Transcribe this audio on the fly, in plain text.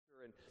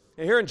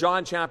And here in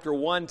John chapter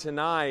 1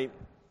 tonight,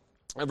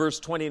 verse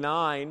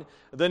 29,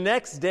 the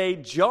next day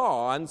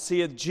John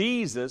seeth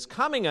Jesus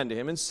coming unto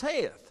him, and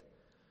saith,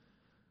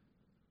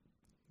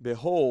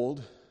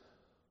 Behold,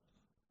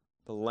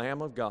 the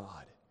Lamb of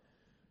God,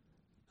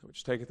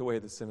 which taketh away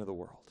the sin of the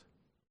world.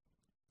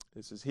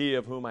 This is he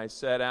of whom I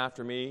said,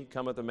 After me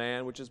cometh a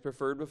man which is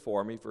preferred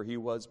before me, for he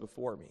was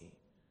before me.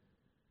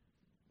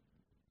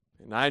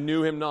 And I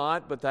knew him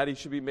not, but that he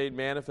should be made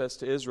manifest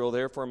to Israel.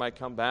 Therefore am I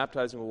come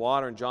baptizing with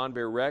water. And John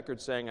bare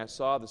record, saying, I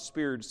saw the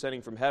Spirit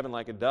descending from heaven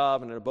like a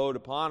dove, and it abode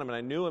upon him, and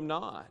I knew him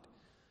not.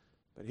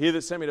 But he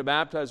that sent me to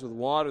baptize with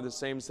water, the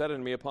same said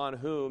unto me, Upon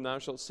whom thou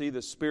shalt see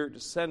the Spirit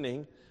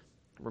descending,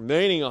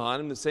 remaining on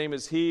him, the same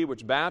as he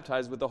which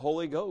baptized with the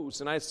Holy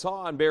Ghost. And I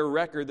saw and bare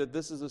record that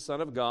this is the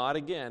Son of God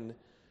again.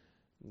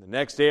 And the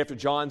next day after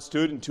John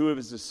stood and two of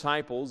his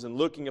disciples, and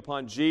looking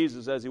upon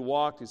Jesus as he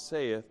walked, he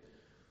saith,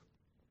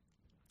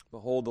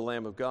 Behold the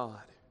Lamb of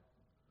God.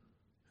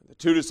 And the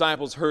two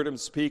disciples heard him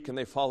speak, and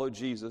they followed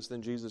Jesus.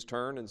 Then Jesus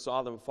turned and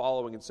saw them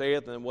following, and saith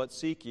unto them, What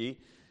seek ye?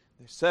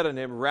 They said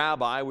unto him,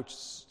 Rabbi, which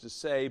is to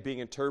say, being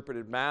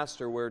interpreted,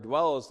 Master, where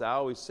dwellest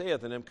thou? He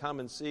saith unto him, Come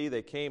and see.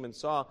 They came and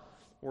saw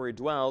where he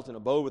dwelt, and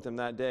abode with him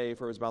that day,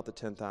 for it was about the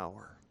 10th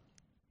hour.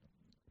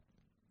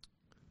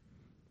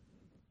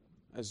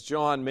 As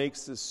John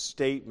makes this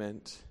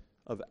statement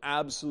of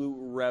absolute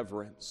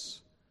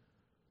reverence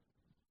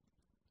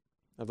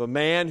of a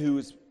man who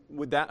is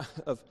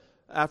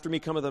after me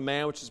cometh a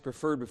man which is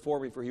preferred before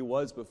me, for he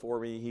was before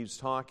me, he's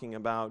talking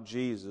about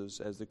Jesus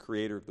as the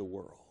creator of the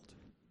world.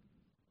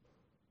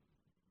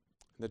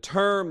 The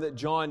term that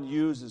John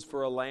uses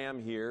for a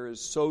lamb here is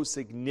so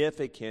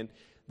significant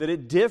that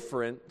it's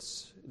different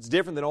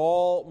than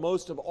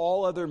most of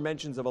all other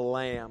mentions of a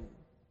lamb.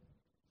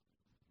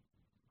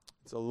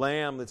 It's a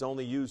lamb that's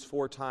only used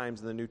 4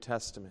 times in the New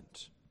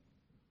Testament.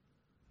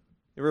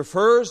 It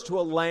refers to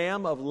a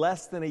lamb of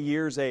less than a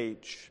year's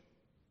age,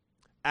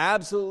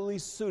 absolutely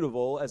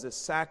suitable as a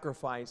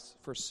sacrifice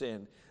for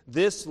sin.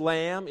 This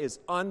lamb is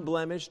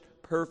unblemished,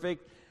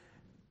 perfect,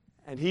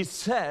 and he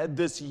said,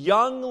 this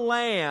young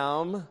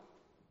lamb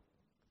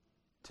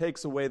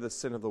takes away the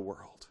sin of the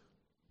world.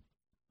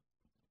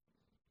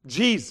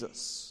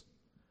 Jesus.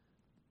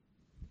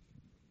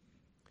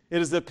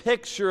 It is a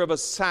picture of a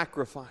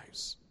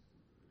sacrifice,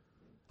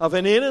 of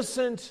an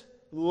innocent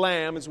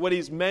lamb, is what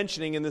he's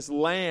mentioning in this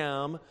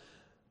lamb.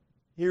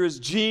 Here is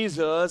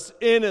Jesus,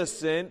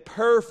 innocent,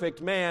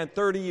 perfect man,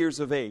 30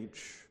 years of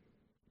age.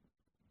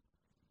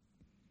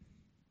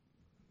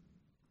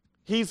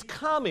 He's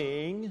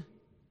coming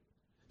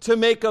to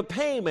make a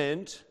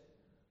payment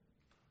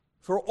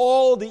for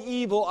all the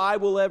evil I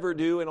will ever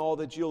do and all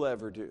that you'll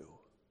ever do.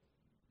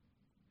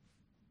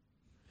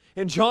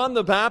 And John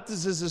the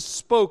Baptist is a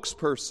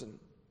spokesperson.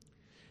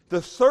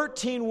 The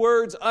 13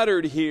 words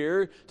uttered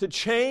here to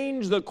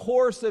change the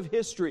course of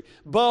history.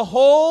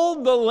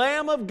 Behold the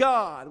Lamb of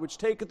God, which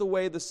taketh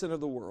away the sin of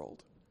the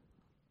world.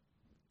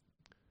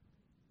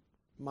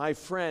 My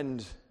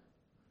friend,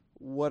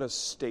 what a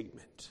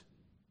statement.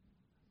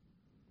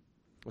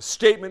 A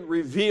statement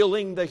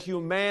revealing the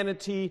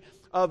humanity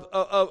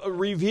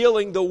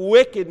revealing the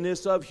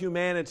wickedness of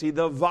humanity,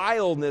 the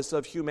vileness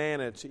of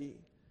humanity,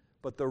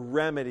 but the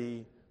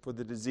remedy for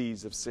the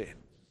disease of sin.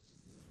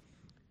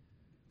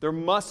 There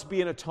must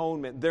be an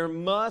atonement. There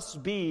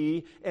must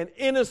be an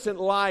innocent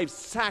life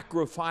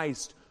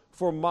sacrificed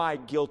for my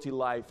guilty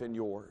life and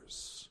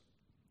yours.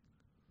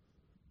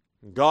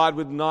 God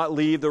would not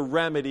leave the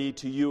remedy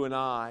to you and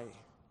I.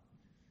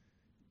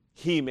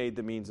 He made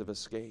the means of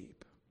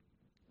escape.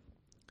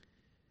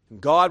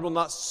 God will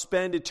not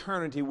spend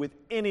eternity with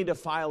any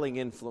defiling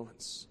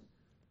influence.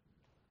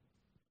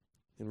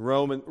 In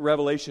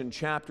Revelation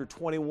chapter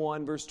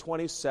 21, verse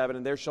 27,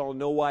 And there shall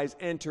no wise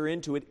enter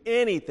into it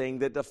anything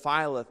that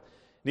defileth,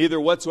 neither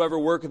whatsoever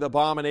worketh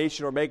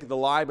abomination or maketh a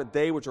lie, but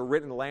they which are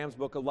written in the Lamb's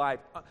book of life.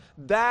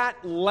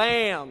 That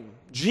Lamb,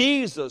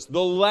 Jesus,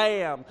 the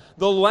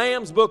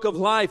Lamb's book of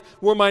life,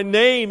 where my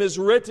name is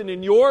written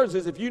and yours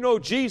is, if you know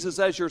Jesus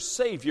as your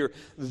Savior,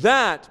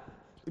 that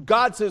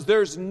God says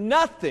there's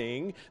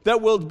nothing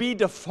that will be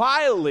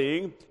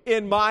defiling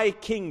in my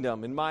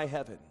kingdom, in my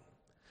heaven.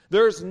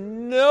 There's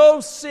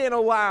no sin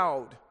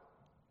allowed.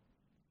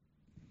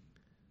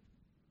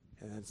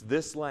 And it's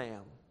this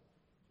Lamb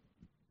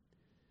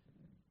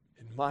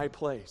in my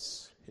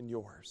place, in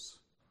yours.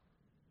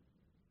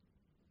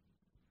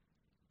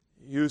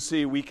 You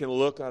see, we can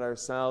look at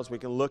ourselves, we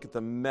can look at the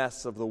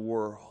mess of the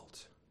world.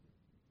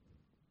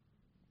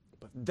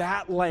 But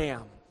that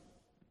Lamb,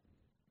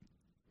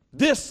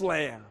 this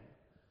Lamb,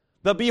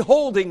 the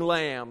beholding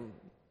Lamb,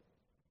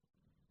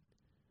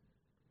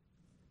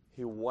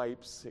 He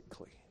wipes it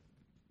clean.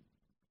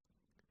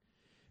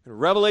 In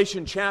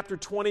Revelation chapter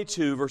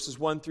 22, verses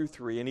 1 through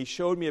 3, And he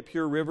showed me a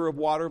pure river of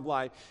water of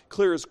life,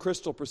 clear as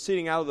crystal,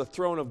 proceeding out of the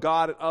throne of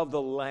God and of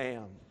the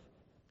Lamb.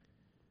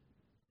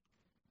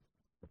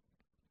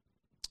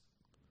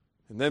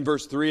 And then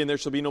verse 3, And there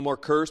shall be no more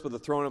curse, but the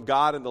throne of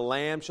God and the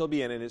Lamb shall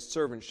be in it, and his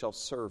servants shall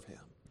serve him.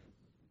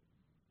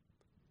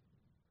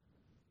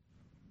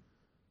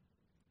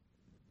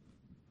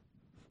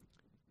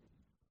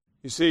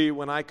 You see,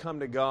 when I come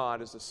to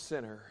God as a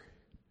sinner,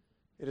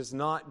 it is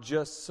not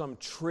just some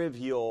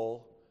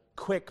trivial,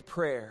 quick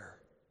prayer.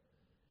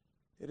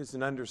 It is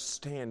an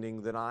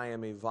understanding that I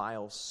am a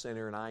vile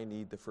sinner and I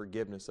need the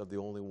forgiveness of the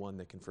only one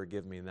that can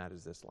forgive me, and that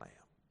is this Lamb.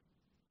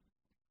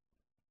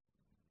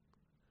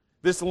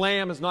 This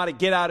Lamb is not a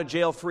get out of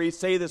jail free,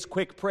 say this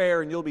quick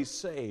prayer and you'll be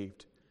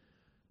saved.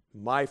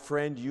 My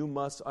friend, you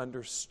must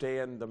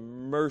understand the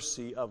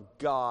mercy of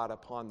God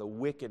upon the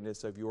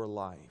wickedness of your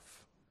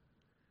life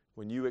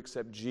when you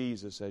accept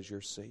Jesus as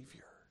your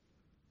Savior.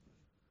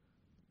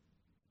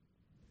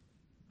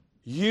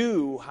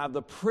 You have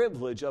the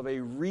privilege of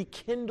a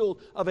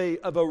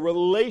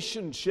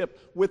relationship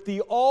with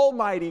the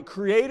Almighty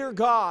Creator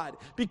God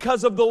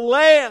because of the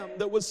Lamb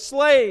that was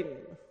slain.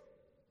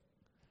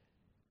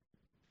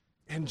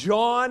 And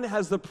John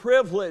has the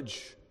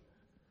privilege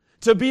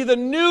to be the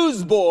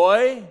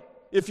newsboy,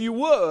 if you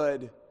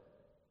would.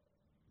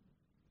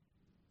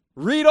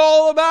 Read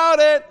all about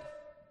it.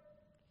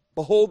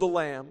 Behold the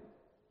Lamb,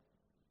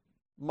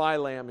 my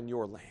Lamb and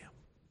your Lamb.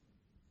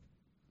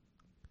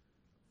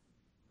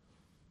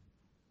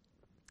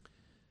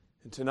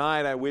 And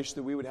tonight I wish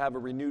that we would have a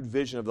renewed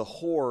vision of the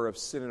horror of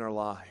sin in our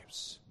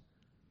lives,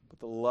 but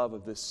the love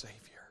of this Savior.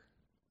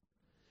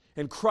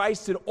 And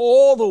Christ did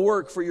all the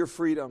work for your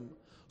freedom.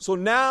 So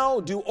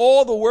now do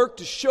all the work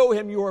to show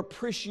Him your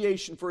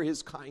appreciation for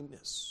His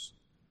kindness.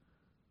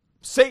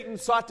 Satan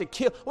sought to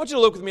kill. I want you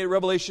to look with me at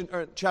Revelation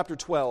chapter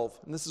 12.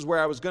 And this is where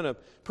I was going to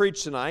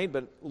preach tonight,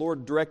 but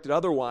Lord directed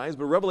otherwise.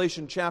 But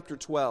Revelation chapter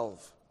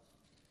 12.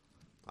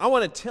 I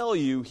want to tell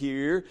you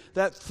here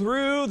that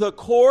through the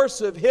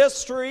course of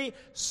history,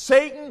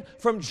 Satan,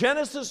 from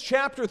Genesis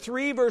chapter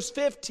 3, verse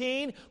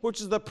 15, which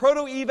is the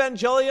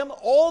proto-evangelium,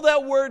 all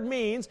that word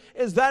means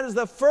is that is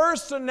the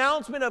first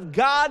announcement of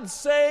God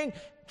saying,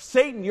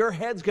 Satan, your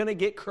head's going to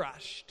get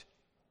crushed.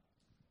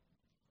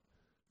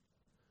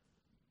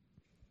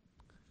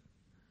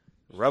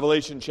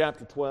 Revelation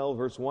chapter 12,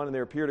 verse 1, and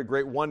there appeared a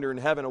great wonder in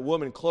heaven, a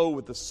woman clothed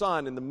with the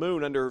sun and the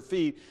moon under her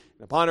feet,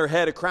 and upon her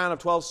head a crown of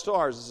 12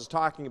 stars. This is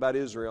talking about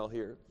Israel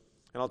here.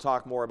 And I'll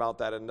talk more about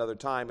that at another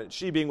time. And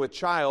she, being with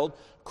child,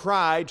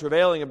 cried,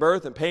 travailing in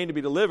birth and pain to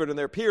be delivered. And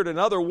there appeared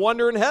another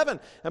wonder in heaven.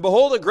 And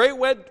behold, a great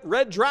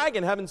red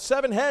dragon, having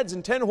 7 heads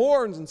and 10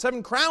 horns and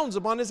 7 crowns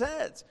upon his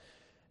heads.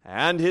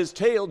 And his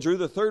tail drew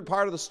the third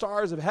part of the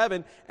stars of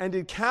heaven, and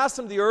did cast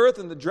them to the earth.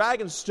 And the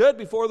dragon stood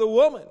before the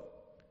woman,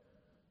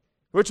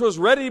 which was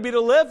ready to be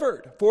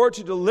delivered. For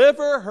to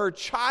deliver her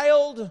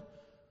child,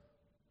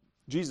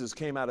 Jesus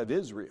came out of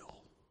Israel,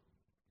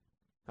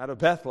 out of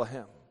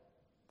Bethlehem,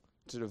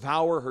 to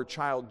devour her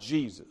child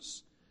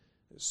Jesus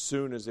as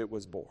soon as it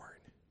was born.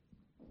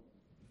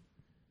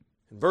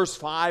 In verse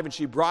 5, and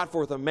she brought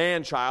forth a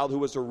man-child who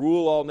was to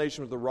rule all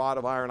nations with a rod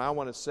of iron. I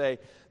want to say,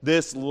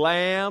 this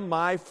Lamb,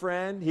 my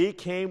friend, He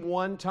came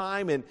one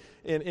time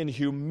in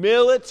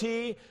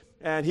humility,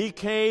 and He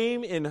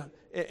came in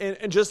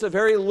just a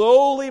very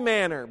lowly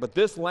manner. But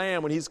this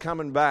Lamb, when He's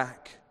coming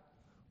back,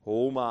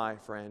 oh my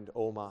friend,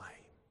 oh my.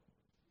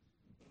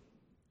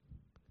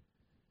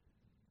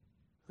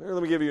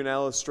 Let me give you an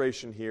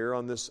illustration here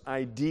on this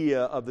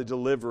idea of the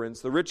deliverance.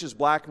 The richest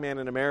black man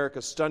in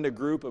America stunned a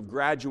group of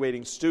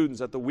graduating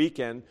students at the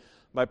weekend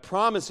by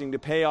promising to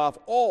pay off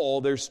all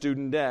their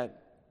student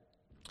debt.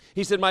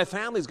 He said, my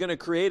family's going to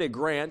create a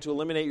grant to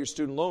eliminate your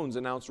student loans,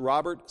 announced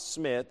Robert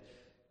Smith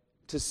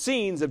to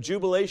scenes of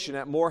jubilation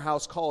at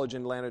Morehouse College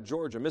in Atlanta,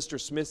 Georgia. Mr.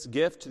 Smith's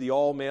gift to the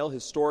all-male,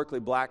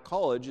 historically black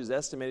college is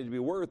estimated to be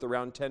worth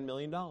around $10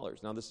 million.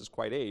 Now, this is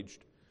quite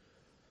aged.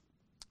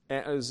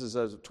 This is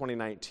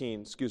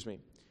 2019, excuse me.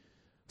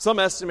 Some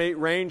estimate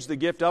range the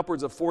gift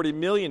upwards of $40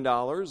 million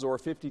or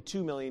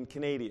 52 million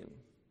Canadian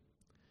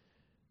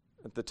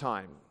at the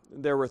time.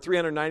 There were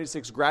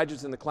 396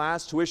 graduates in the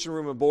class. Tuition,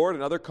 room, and board,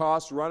 and other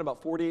costs run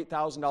about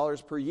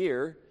 $48,000 per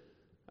year,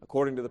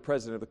 according to the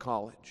president of the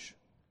college.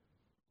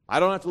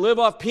 I don't have to live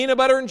off peanut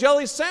butter and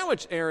jelly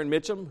sandwich, Aaron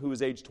Mitchum, who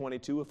was age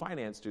 22, a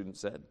finance student,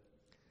 said.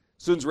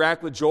 Students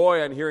react with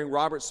joy on hearing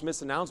Robert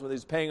Smith's announcement that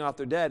he's paying off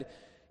their debt.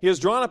 He has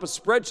drawn up a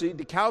spreadsheet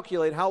to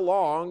calculate how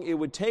long it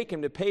would take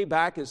him to pay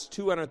back his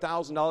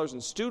 $200,000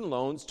 in student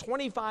loans,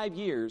 25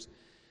 years,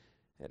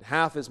 at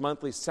half his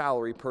monthly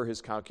salary per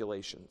his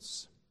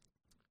calculations,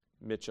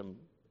 Mitchum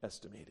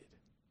estimated.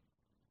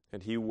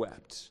 And he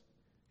wept.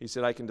 He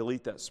said, I can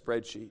delete that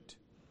spreadsheet.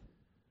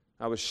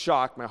 I was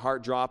shocked. My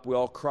heart dropped. We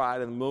all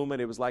cried. In the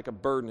moment, it was like a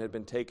burden had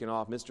been taken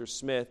off. Mr.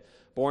 Smith,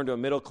 born to a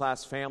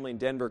middle-class family in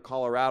Denver,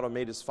 Colorado,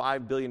 made his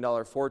 $5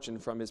 billion fortune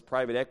from his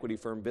private equity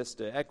firm,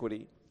 Vista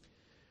Equity.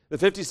 The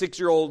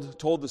 56-year-old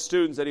told the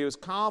students that he was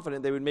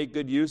confident they would make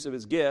good use of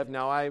his gift.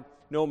 Now, I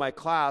know my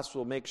class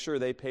will make sure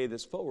they pay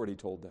this forward, he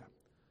told them.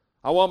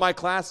 I want my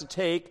class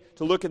to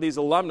look at these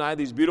alumni,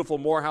 these beautiful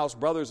Morehouse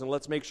brothers, and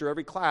let's make sure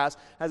every class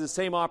has the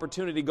same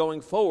opportunity going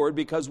forward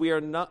because we are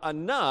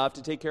enough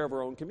to take care of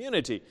our own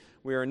community.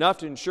 We are enough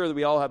to ensure that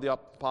we all have the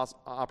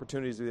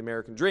opportunities of the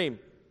American dream.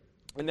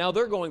 And now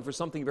they're going for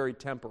something very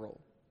temporal.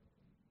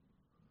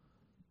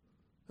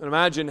 And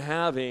imagine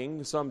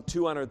having some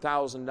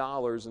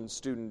 $200,000 in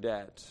student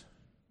debt.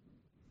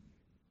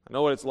 I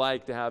know what it's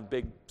like to have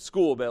big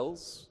school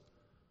bills.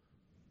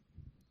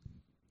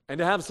 And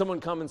to have someone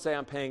come and say,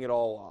 I'm paying it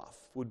all off,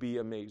 would be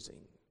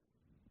amazing.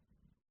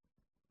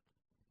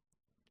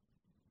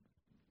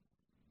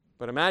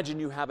 But imagine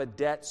you have a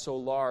debt so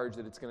large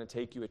that it's going to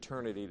take you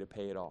eternity to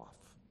pay it off.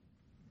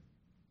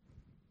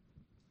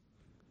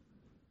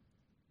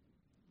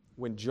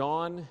 When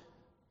John,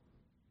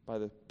 by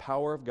the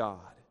power of God,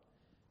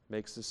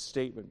 makes this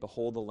statement,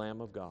 behold the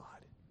Lamb of God,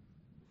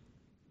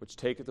 which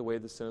taketh away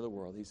the sin of the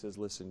world, he says,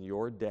 listen,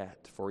 your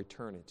debt for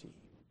eternity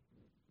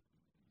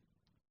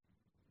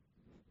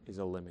is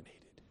eliminated.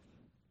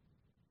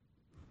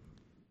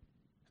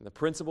 And the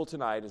principle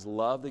tonight is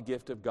love the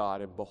gift of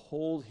God and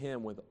behold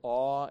Him with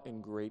awe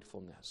and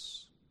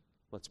gratefulness.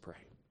 Let's pray.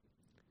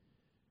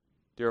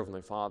 Dear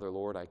Heavenly Father,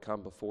 Lord, I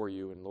come before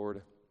you, and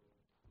Lord,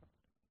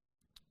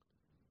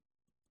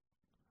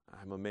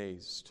 I'm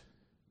amazed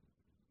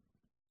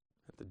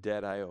at the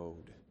debt I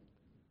owed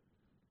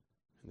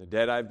and the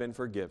debt I've been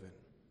forgiven.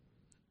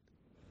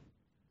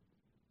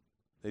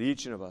 That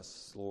each of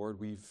us, Lord,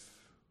 we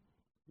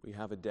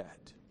have a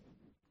debt.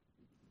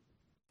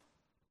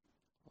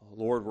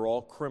 Lord, we're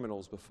all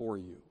criminals before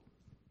you.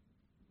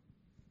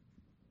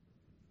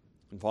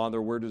 And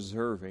Father, we're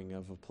deserving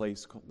of a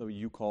place that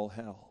you call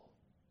hell.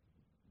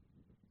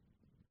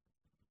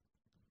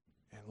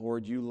 And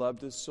Lord, you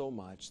loved us so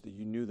much that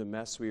you knew the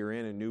mess we were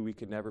in and knew we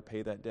could never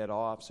pay that debt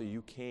off, so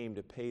you came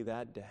to pay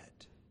that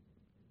debt.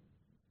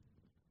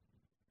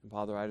 And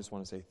Father, I just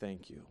want to say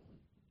thank you.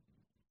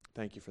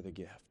 Thank you for the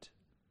gift.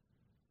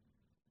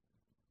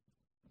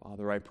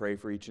 Father, I pray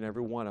for each and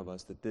every one of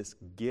us that this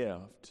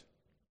gift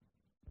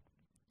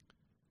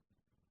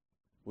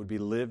would be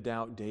lived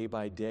out day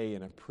by day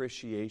in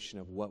appreciation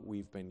of what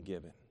we've been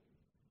given.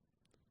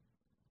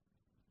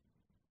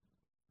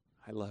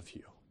 I love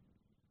you.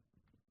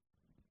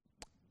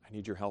 I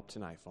need your help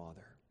tonight,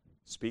 Father.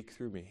 Speak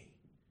through me,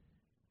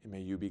 and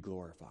may you be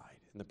glorified.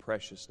 In the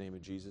precious name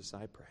of Jesus,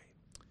 I pray.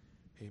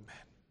 Amen.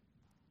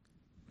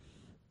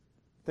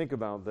 Think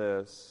about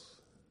this.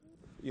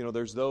 You know,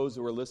 there's those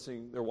who are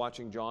listening, they're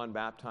watching John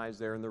baptized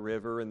there in the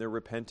river, and they're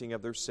repenting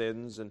of their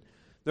sins, and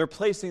they're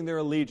placing their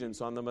allegiance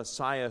on the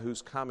Messiah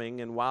who's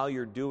coming. And while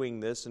you're doing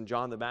this, and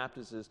John the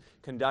Baptist is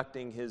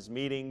conducting his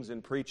meetings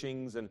and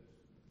preachings, and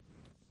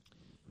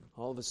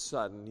all of a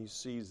sudden he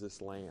sees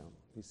this lamb.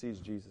 He sees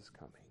Jesus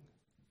coming.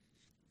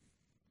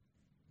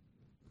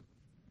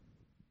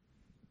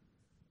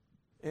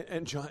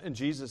 And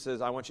Jesus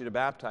says, I want you to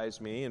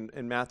baptize me.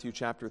 In Matthew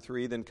chapter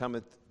 3, then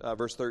cometh,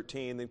 verse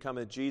 13, then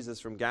cometh Jesus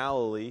from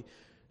Galilee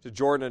to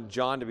Jordan and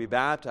John to be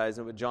baptized.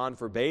 But John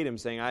forbade him,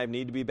 saying, I have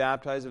need to be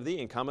baptized of thee,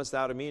 and comest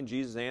thou to me? And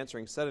Jesus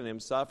answering said unto him,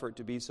 suffer it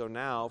to be so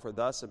now, for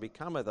thus it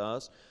becometh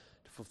us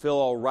to fulfill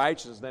all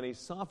righteousness. Then he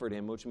suffered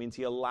him, which means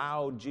he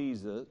allowed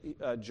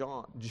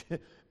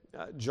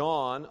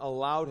John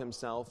allowed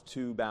himself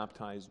to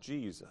baptize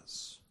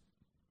Jesus.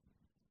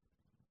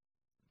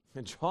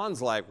 And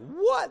John's like,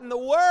 what in the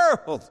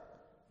world?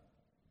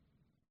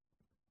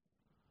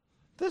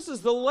 This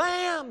is the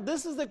Lamb.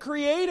 This is the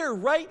Creator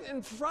right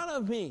in front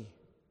of me.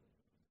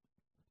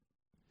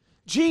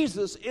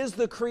 Jesus is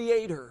the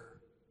Creator.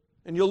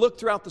 And you'll look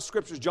throughout the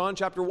Scriptures. John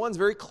chapter 1 is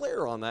very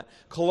clear on that.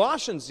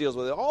 Colossians deals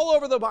with it. All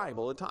over the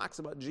Bible, it talks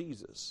about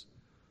Jesus.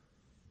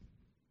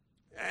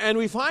 And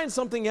we find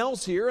something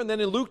else here. And then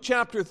in Luke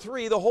chapter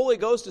 3, the Holy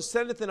Ghost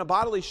descendeth in a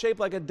bodily shape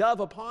like a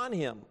dove upon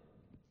him.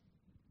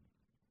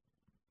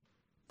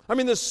 I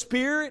mean, the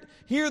Spirit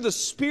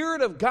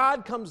of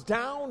God comes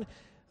down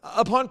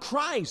upon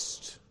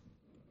Christ.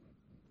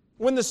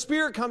 When the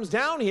Spirit comes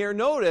down here,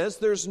 notice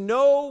there's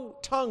no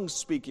tongue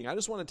speaking. I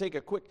just want to take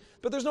a quick,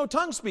 but there's no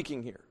tongue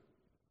speaking here.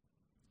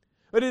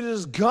 But it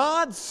is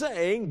God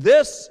saying,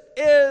 this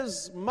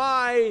is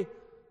my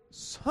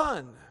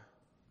Son.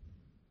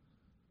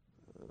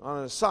 On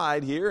an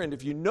aside here, and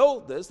if you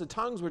note this, the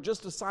tongues were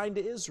just assigned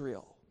to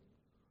Israel.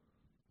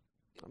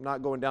 I'm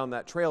not going down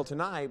that trail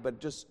tonight, but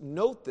just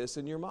note this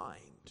in your mind.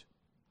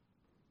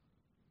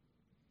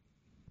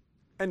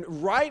 And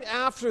right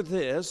after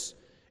this,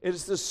 it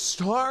is the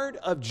start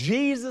of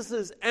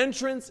Jesus'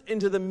 entrance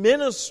into the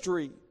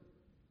ministry.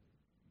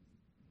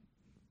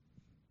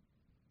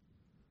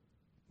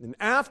 And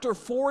after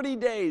 40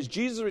 days,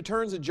 Jesus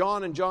returns to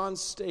John, and John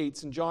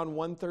states in John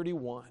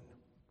 1:31,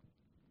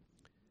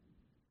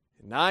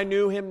 and I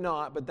knew him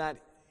not, but that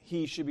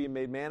he should be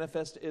made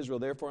manifest to Israel.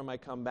 Therefore I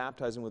might come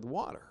baptizing with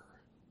water.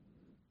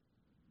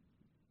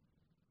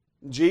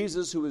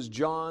 Jesus, who is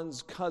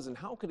John's cousin,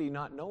 how could he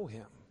not know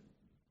him?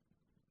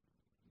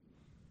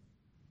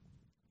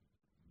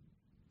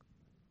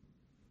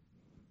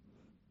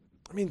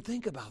 I mean,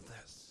 think about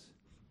this.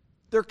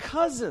 They're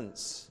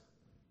cousins.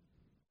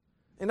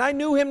 And I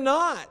knew him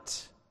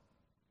not.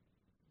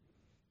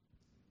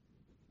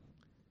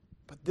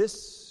 But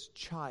this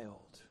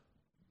child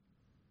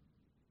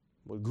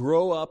would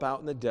grow up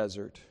out in the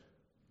desert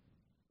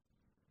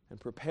and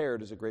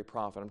prepared as a great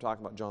prophet. I'm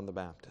talking about John the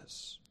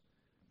Baptist.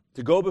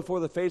 To go before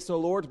the face of the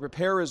Lord, to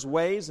prepare his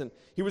ways. And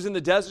he was in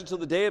the desert till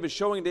the day of his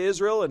showing to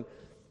Israel. And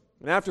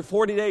And after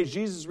 40 days,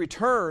 Jesus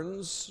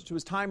returns to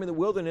his time in the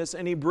wilderness,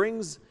 and he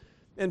brings,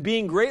 and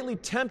being greatly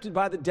tempted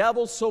by the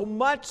devil, so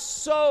much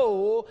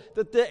so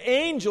that the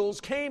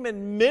angels came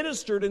and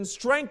ministered and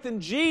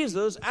strengthened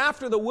Jesus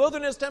after the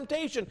wilderness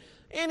temptation.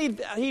 And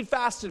he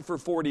fasted for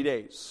 40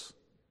 days.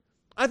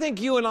 I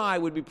think you and I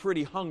would be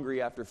pretty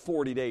hungry after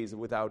 40 days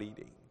without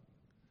eating.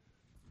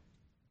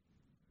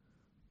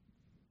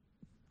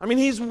 I mean,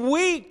 he's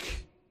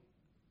weak.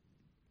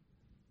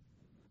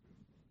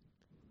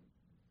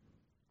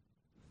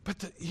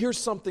 But here's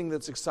something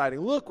that's exciting.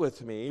 Look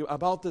with me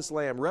about this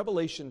lamb,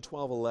 Revelation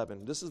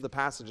 12:11. This is the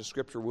passage of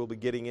Scripture we'll be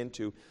getting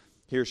into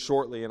here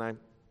shortly, and I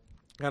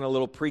got a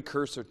little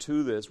precursor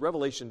to this.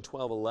 Revelation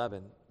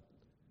 12:11.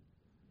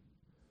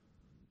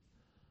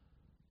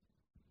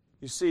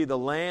 You see, the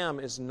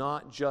lamb is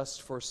not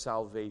just for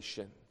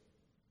salvation.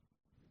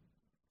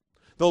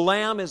 The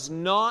lamb is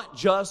not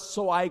just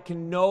so I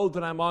can know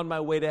that I'm on my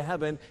way to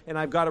heaven and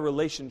I've got a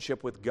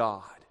relationship with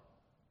God.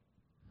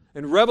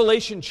 In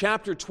Revelation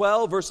chapter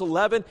 12, verse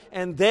 11,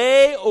 and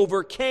they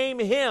overcame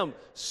him,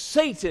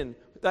 Satan,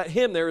 that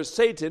him there is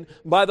Satan,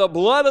 by the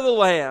blood of the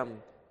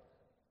Lamb,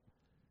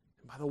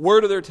 by the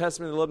word of their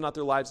testimony, they loved not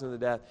their lives unto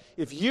death.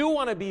 If you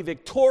want to be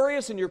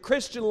victorious in your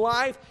Christian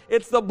life,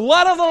 it's the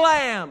blood of the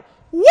Lamb.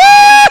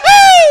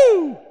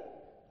 Woo-hoo!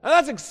 Now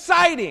that's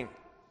exciting.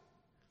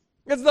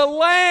 It's the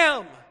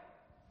Lamb.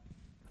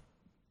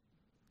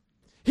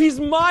 He's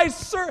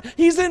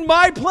He's in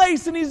my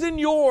place and he's in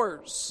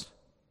yours.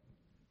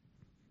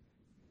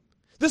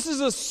 This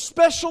is a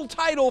special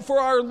title for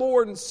our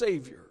Lord and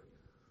Savior.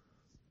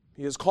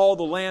 He is called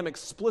the Lamb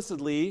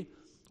explicitly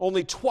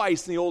only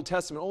twice in the Old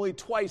Testament, only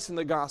twice in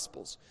the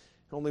Gospels,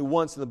 only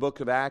once in the book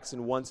of Acts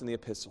and once in the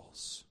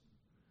epistles.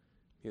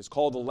 He is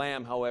called the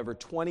Lamb, however,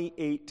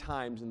 28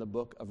 times in the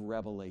book of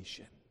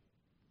Revelation.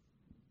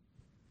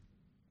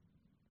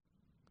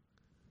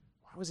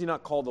 Why was he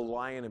not called the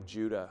Lion of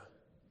Judah?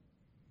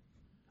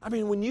 I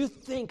mean, when you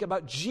think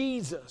about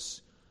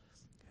Jesus,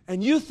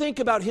 and you think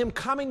about him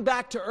coming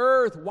back to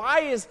earth, why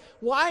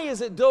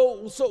is it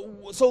though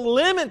so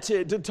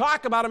limited to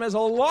talk about him as a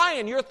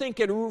lion? You're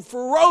thinking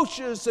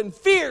ferocious and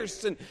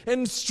fierce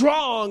and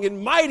strong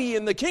and mighty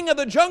and the king of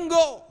the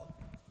jungle.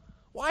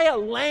 Why a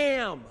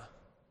lamb?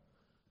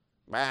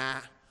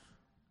 Bah.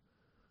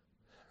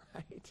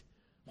 Right?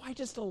 Why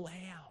just a lamb?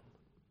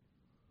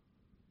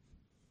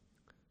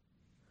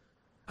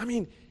 I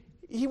mean,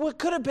 he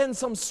could have been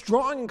some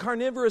strong and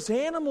carnivorous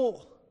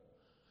animal.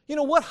 You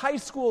know, what high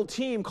school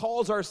team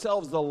calls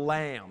ourselves the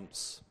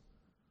Lambs?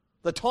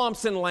 The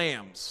Thompson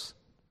Lambs.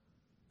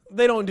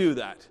 They don't do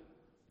that.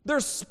 They're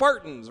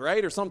Spartans,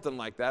 right? Or something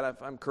like that.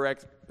 If I'm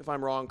correct, if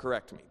I'm wrong,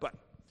 correct me. But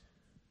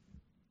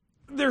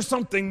there's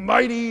something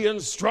mighty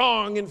and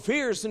strong and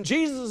fierce, and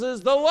Jesus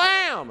is the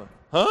Lamb.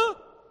 Huh?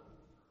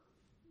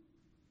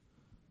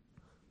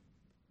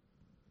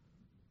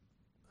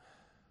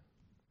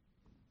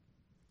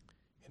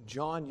 And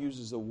John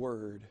uses a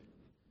word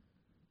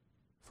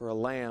for a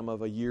lamb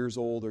of a years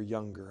old or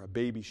younger, a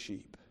baby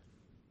sheep.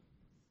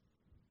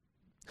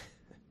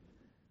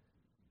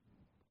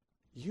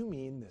 You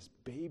mean this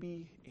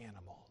baby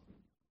animal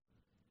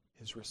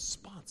is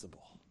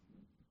responsible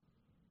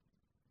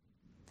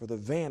for the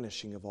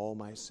vanishing of all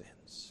my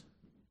sins?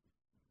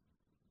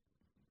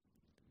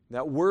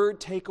 That word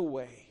take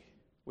away,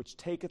 which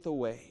taketh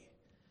away,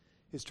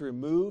 is to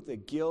remove the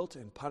guilt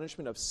and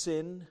punishment of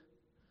sin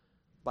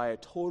by a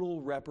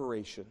total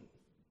reparation.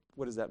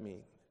 What does that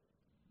mean?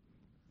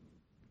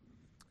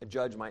 A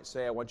judge might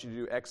say, I want you to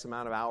do X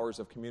amount of hours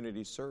of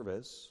community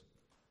service.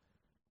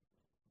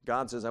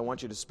 God says, I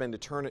want you to spend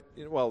eternity,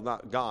 well,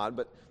 not God,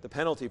 but the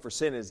penalty for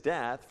sin is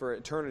death, for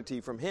eternity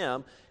from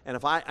him. And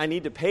if I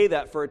need to pay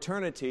that for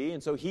eternity,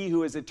 and so he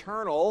who is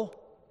eternal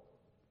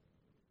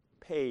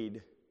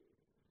paid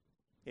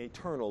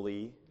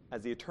eternally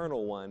as the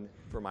eternal one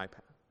for my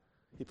path.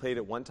 He paid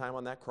it one time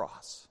on that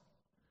cross.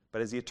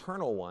 But as the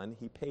eternal one,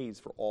 he pays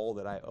for all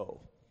that I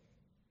owe.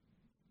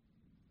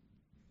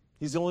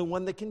 He's the only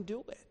one that can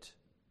do it.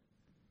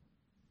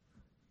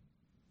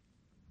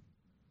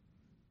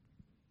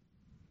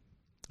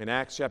 In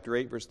Acts chapter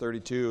 8, verse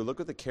 32, look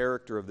at the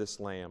character of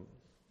this lamb.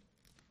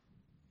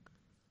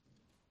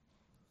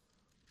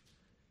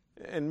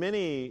 In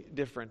many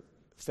different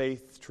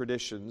faith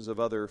traditions of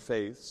other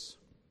faiths,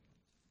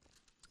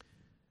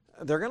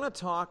 they're going to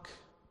talk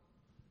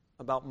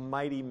about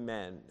mighty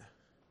men.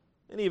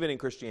 And even in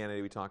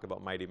Christianity, we talk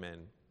about mighty men.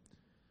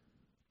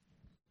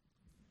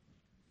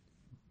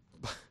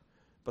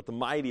 But the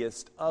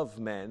mightiest of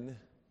men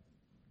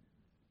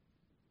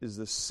is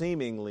the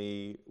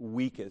seemingly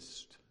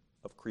weakest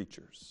of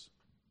creatures.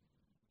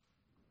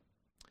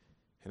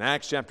 In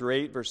Acts chapter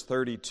 8, verse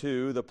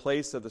 32, the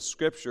place of the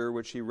scripture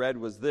which he read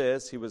was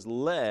this: he was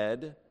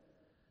led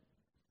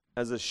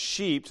as a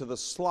sheep to the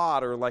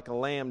slaughter, like a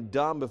lamb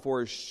dumb before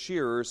his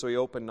shearer, so he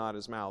opened not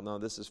his mouth. Now,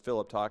 this is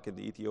Philip talking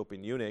to the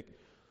Ethiopian eunuch.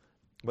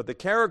 But the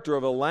character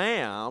of a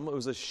lamb, it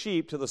was a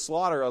sheep to the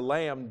slaughter, a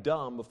lamb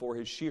dumb before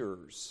his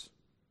shearers.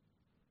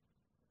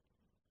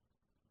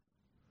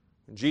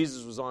 When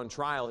Jesus was on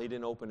trial, he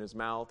didn't open his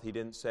mouth. He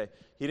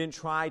didn't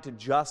try to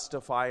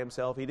justify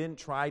himself. He didn't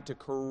try to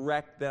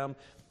correct them.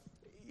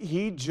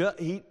 He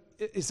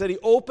said he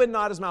opened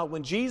not his mouth.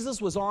 When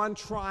Jesus was on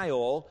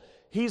trial,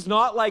 he's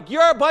not like,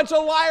 you're a bunch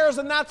of liars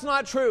and that's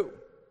not true.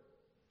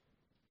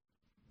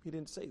 He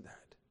didn't say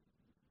that.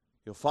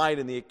 You'll find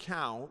in the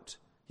account,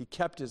 he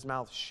kept his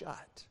mouth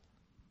shut.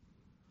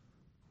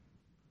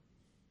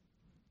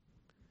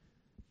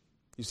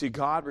 You see,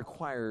 God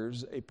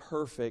requires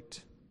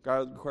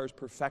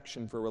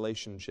perfection for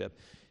relationship.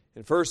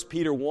 In 1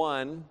 Peter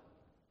 1,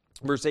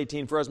 verse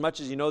 18, for as much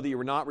as you know that you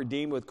were not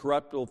redeemed with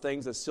corruptible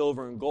things as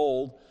silver and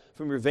gold,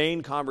 from your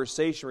vain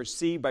conversation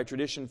received by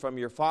tradition from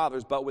your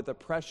fathers, but with the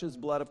precious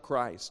blood of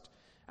Christ,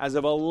 as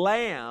of a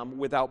lamb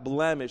without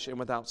blemish and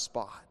without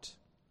spot.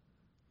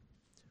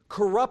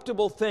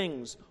 Corruptible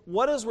things.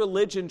 What does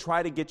religion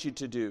try to get you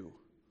to do?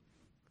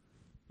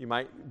 You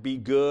might be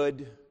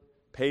good,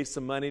 pay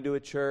some money to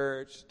a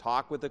church,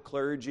 talk with the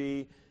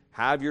clergy,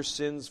 have your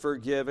sins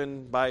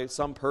forgiven by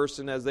some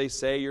person as they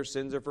say your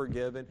sins are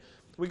forgiven.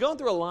 We go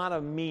through a lot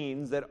of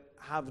means that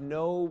have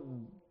no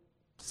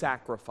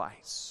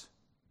sacrifice.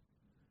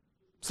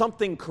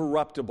 Something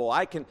corruptible.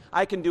 I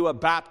can do a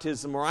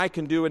baptism, or I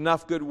can do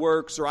enough good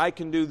works, or I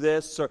can do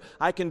this, or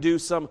I can do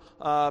some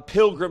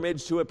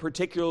pilgrimage to a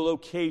particular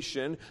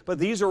location. But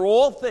these are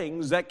all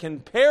things that can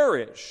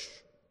perish.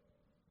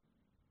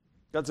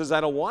 God says,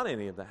 I don't want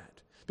any of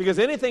that. Because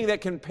anything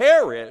that can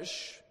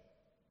perish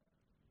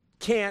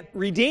can't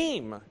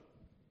redeem.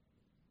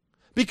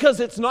 Because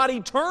it's not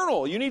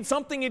eternal. You need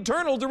something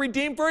eternal to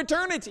redeem for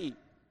eternity.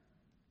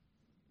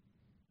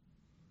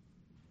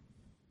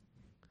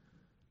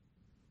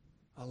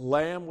 A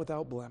lamb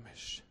without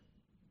blemish.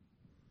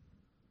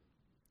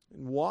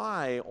 And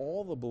why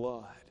all the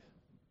blood?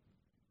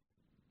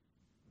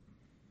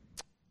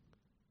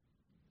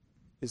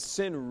 Is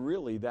sin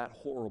really that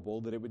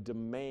horrible that it would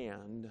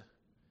demand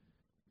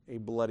a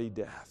bloody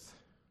death?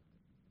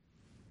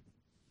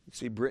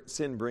 You see,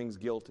 sin brings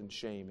guilt and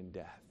shame and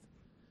death.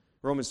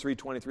 Romans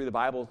 3:23, the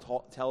Bible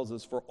tells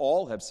us, for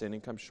all have sinned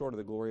and come short of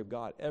the glory of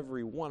God.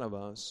 Every one of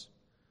us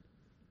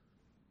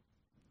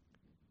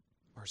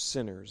are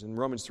sinners. In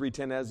Romans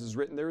 3:10, as is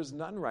written, there is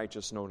none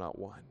righteous, no, not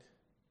one.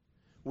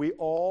 We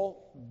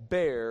all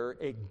bear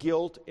a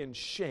guilt and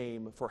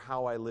shame for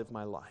how I live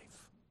my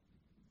life.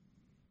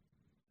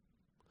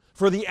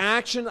 For the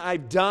action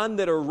I've done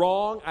that are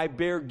wrong, I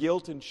bear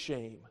guilt and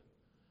shame.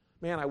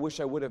 Man, I wish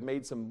I would have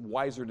made some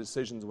wiser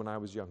decisions when I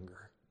was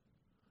younger.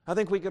 I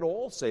think we could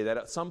all say that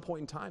at some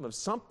point in time of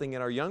something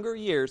in our younger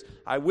years,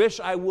 I wish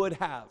I would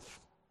have.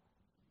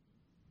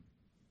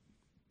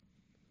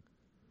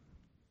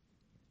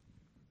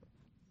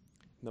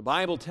 The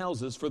Bible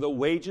tells us, for the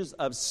wages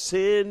of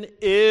sin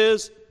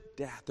is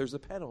death. There's a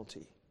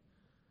penalty.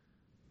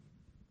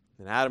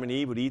 And Adam and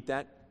Eve would eat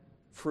that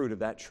fruit of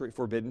that tree,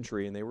 forbidden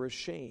tree, and they were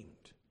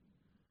ashamed.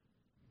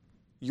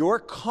 Your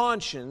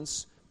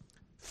conscience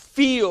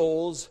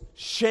feels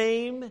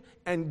shame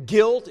and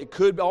guilt. It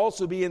could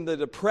also be in the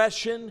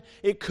depression.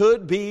 It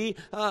could be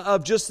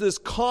of just this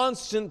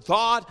constant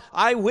thought,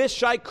 I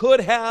wish I could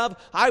have.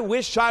 I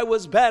wish I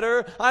was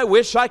better. I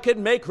wish I could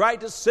make right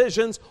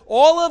decisions.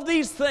 All of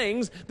these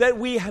things that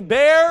we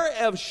bear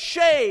of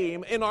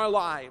shame in our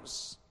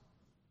lives.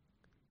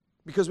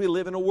 Because we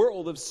live in a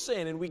world of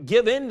sin and we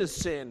give in to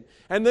sin.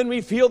 And then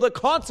we feel the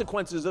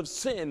consequences of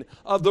sin,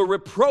 of the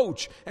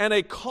reproach, and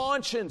a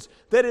conscience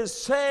that is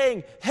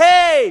saying,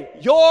 hey,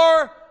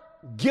 you're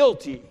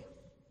guilty.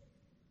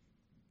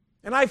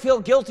 And I feel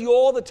guilty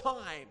all the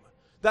time.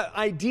 That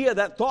idea,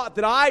 that thought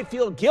that I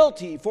feel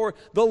guilty for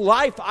the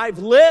life I've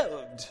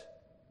lived.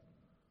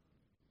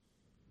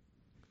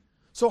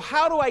 So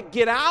how do I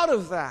get out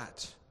of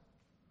that?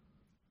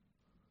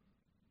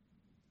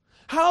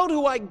 How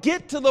do I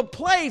get to the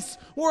place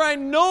where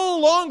I'm no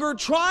longer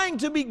trying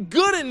to be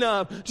good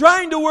enough,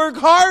 trying to work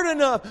hard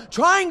enough,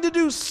 trying to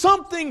do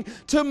something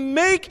to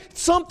make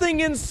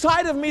something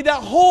inside of me,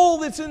 that hole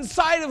that's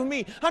inside of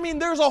me? I mean,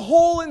 there's a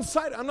hole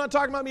inside. I'm not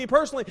talking about me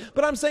personally,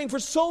 but I'm saying for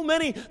so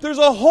many, there's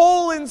a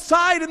hole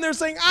inside and they're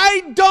saying,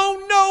 I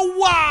don't know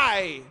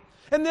why.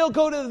 And they'll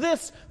go to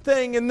this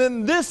thing and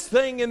then this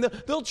thing, and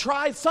they'll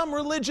try some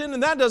religion,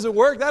 and that doesn't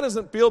work, that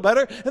doesn't feel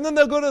better. And then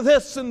they'll go to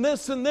this and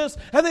this and this,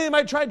 and then they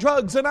might try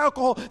drugs and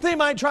alcohol. They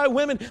might try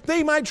women.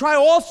 They might try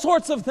all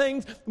sorts of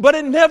things, but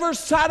it never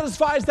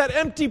satisfies that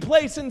empty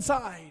place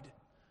inside.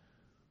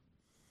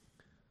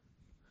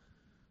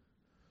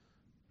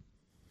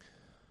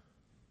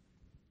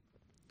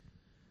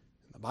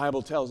 The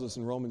Bible tells us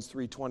in Romans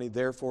 3:20,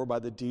 therefore by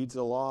the deeds of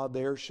the law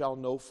there shall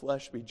no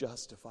flesh be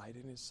justified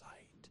in his sight.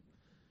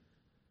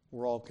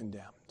 We're all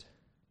condemned.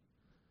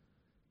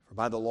 For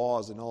by the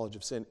laws and knowledge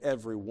of sin,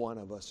 every one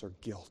of us are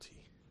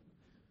guilty.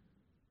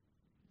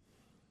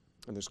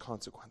 And there's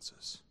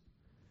consequences.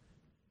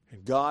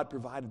 And God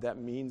provided that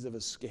means of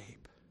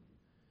escape,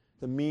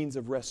 the means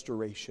of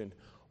restoration.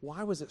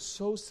 Why was it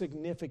so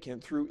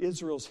significant through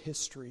Israel's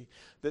history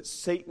that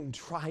Satan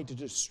tried to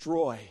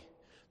destroy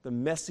the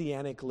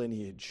messianic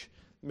lineage,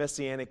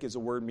 Messianic is a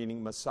word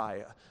meaning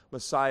Messiah.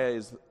 Messiah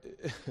is,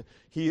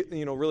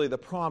 really the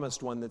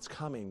promised one that's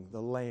coming,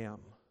 the Lamb.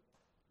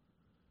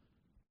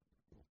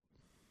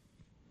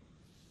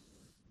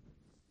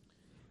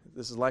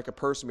 This is like a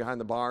person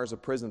behind the bars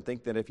of prison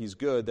think that if he's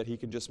good, that he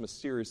can just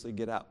mysteriously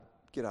get out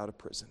of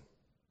prison.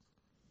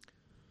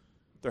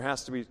 There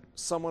has to be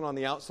someone on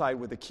the outside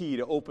with a key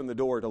to open the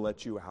door to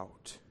let you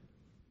out.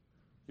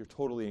 You're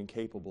totally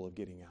incapable of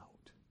getting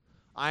out.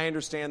 I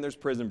understand there's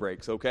prison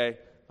breaks, okay?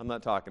 I'm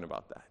not talking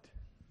about that.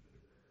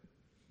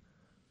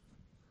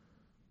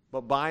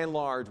 But by and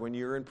large, when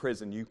you're in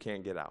prison, you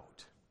can't get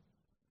out.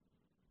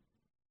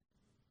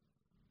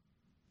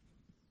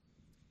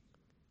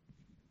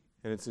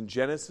 And it's in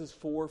Genesis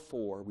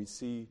 4:4 we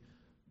see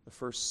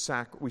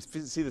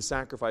the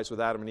sacrifice with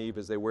Adam and Eve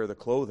as they wear the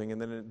clothing,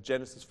 and then in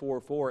Genesis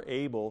 4:4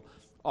 Abel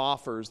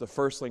offers the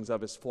firstlings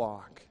of his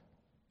flock.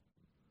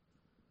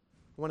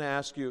 I want to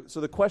ask you,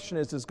 so the question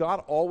is, does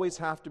God always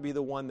have to be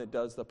the one that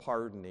does the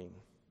pardoning?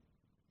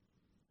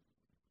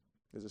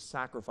 Is a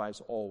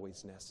sacrifice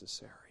always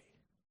necessary?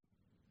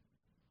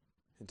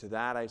 And to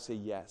that I say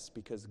yes,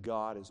 because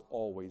God is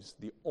always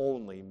the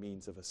only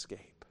means of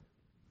escape.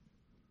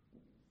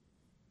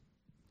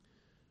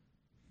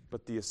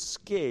 But the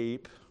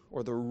escape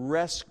or the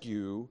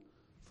rescue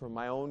from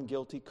my own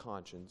guilty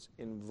conscience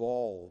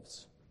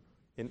involves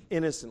an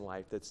innocent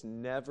life that's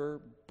never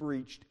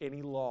breached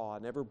any law,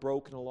 never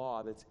broken a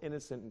law, that's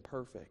innocent and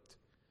perfect.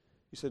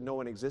 You said no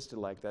one existed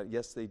like that.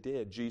 Yes, they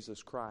did.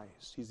 Jesus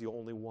Christ. He's the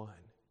only one.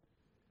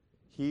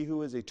 He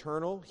who is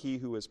eternal, he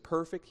who is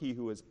perfect, he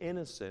who is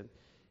innocent,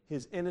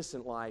 his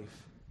innocent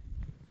life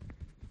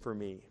for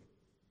me.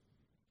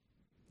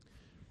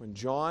 When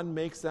John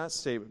makes that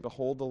statement,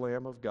 behold the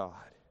Lamb of God,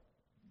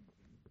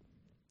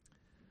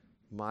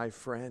 my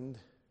friend,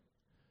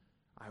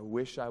 I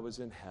wish I was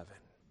in heaven.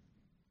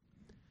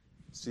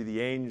 See the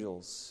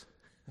angels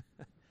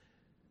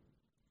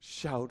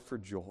shout for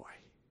joy.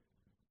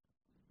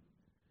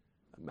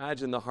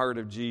 Imagine the heart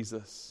of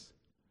Jesus.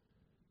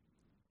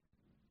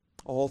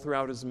 All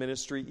throughout his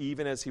ministry,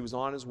 even as he was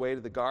on his way to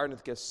the Garden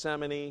of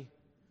Gethsemane,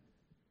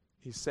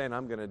 he's saying,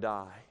 I'm going to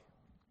die.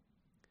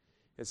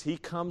 As he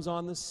comes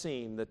on the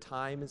scene, the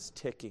time is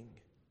ticking.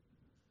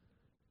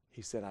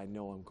 He said, I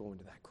know I'm going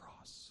to that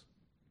cross.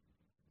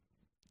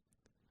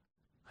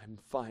 I'm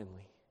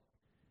finally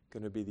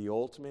going to be the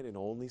ultimate and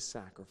only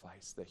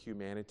sacrifice that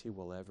humanity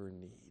will ever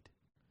need.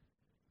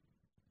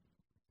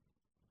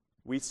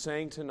 We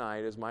sang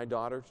tonight, as my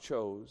daughter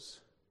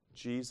chose,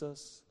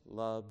 Jesus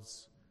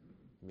loves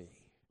me.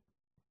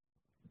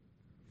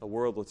 The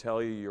world will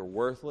tell you you're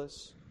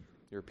worthless,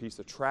 you're a piece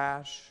of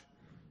trash,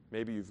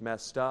 maybe you've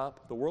messed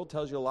up. The world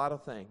tells you a lot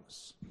of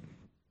things.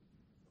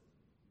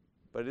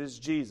 But it is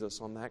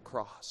Jesus on that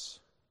cross.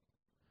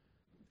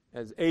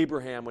 As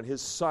Abraham, when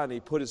his son, he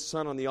put his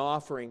son on the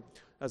offering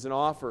as an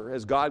offer,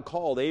 as God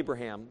called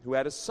Abraham, who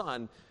had a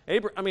son.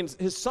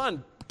 His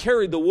son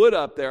carried the wood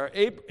up there.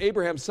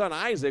 Abraham's son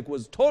Isaac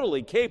was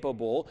totally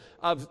capable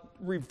of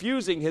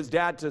refusing his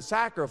dad to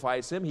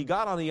sacrifice him. He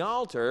got on the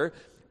altar,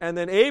 and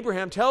then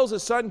Abraham tells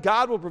his son,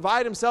 God will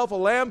provide himself a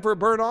lamb for a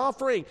burnt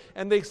offering.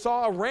 And they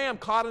saw a ram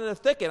caught in a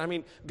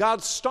thicket.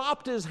 God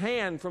stopped his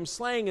hand from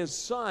slaying his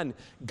son.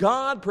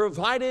 God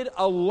provided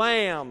a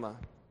lamb.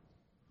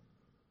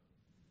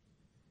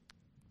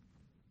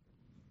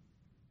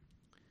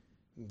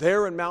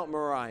 There in Mount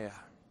Moriah.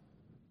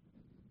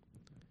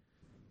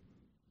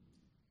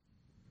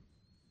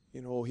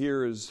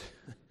 Here is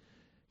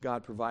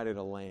God provided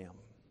a lamb.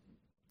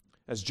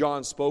 As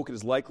John spoke, it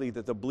is likely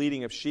that the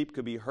bleating of sheep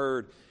could be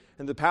heard,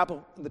 and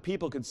the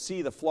people could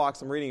see the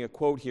flocks. I'm reading a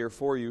quote here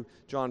for you,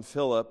 John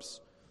Phillips.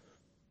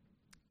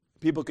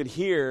 People could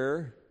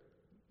hear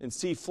and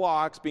see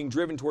flocks being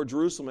driven toward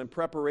Jerusalem in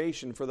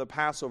preparation for the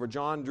Passover.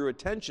 John drew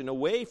attention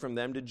away from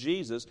them to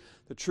Jesus,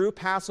 the true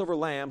Passover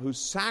lamb whose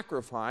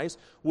sacrifice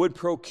would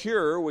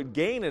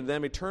gain in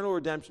them eternal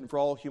redemption for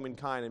all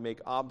humankind and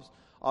make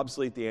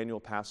obsolete the annual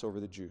Passover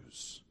of the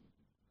Jews.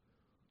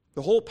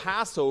 The whole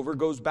Passover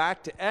goes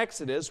back to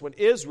Exodus when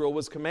Israel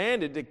was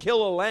commanded to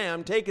kill a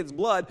lamb, take its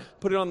blood,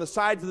 put it on the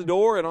sides of the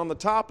door and on the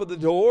top of the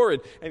door,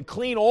 and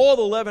clean all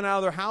the leaven out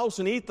of their house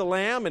and eat the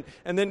lamb,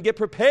 and then get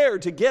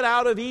prepared to get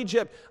out of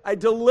Egypt. A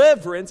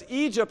deliverance.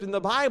 Egypt in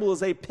the Bible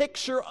is a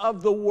picture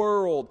of the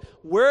world.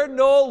 We're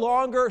no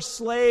longer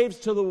slaves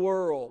to the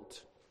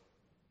world.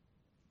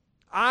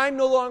 I'm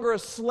no longer a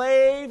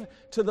slave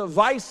to the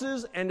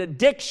vices and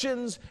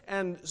addictions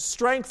and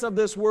strengths of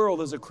this world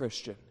as a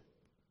Christian.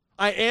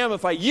 I am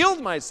if I yield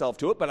myself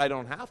to it, but I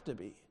don't have to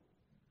be.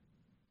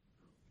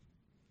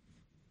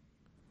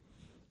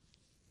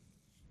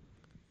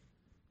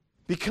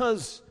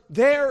 Because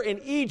there in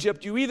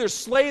Egypt, you either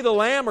slay the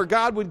lamb or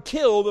God would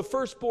kill the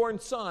firstborn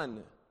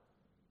son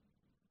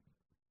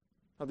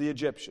of the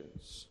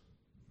Egyptians.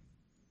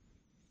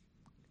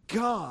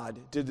 God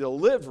did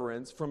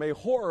deliverance from a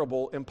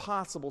horrible,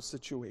 impossible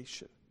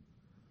situation.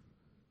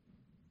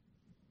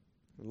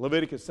 In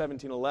Leviticus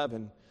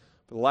 17:11,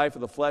 for the life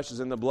of the flesh is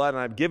in the blood, and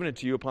I have given it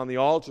to you upon the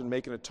altar to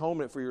make an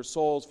atonement for your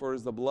souls, for it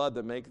is the blood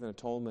that maketh an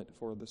atonement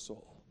for the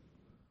soul.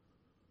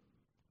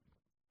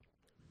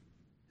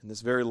 And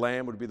this very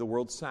lamb would be the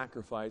world's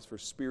sacrifice for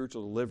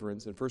spiritual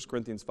deliverance. In 1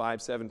 Corinthians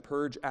 5:7,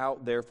 purge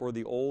out therefore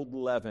the old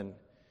leaven,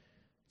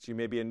 that you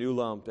may be a new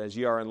lump, as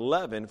ye are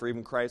unleavened, for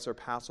even Christ our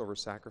Passover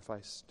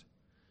sacrificed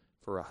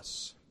for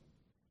us.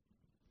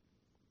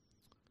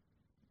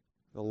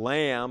 The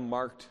lamb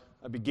marked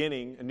a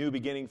new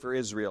beginning for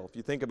Israel. If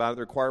you think about it,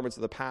 the requirements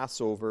of the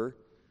Passover,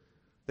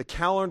 the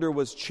calendar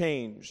was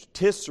changed.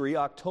 Tisri,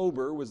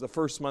 October, was the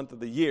first month of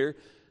the year.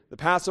 The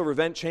Passover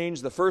event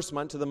changed the first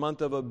month to the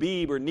month of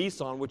Abib or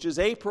Nisan, which is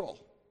April.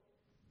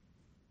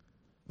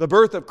 The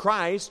birth of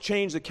Christ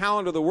changed the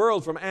calendar of the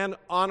world from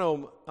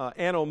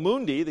Anno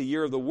Mundi, the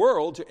year of the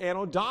world, to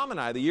Anno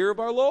Domini, the year of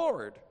our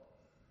Lord.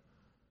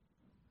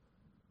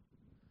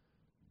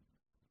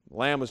 The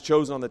lamb was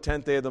chosen on the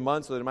 10th day of the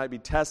month so that it might be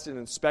tested and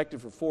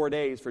inspected for 4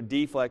 days for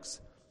defects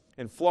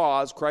and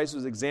flaws. Christ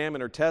was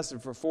examined or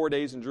tested for 4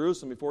 days in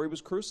Jerusalem before he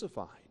was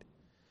crucified.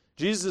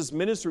 Jesus'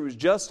 ministry was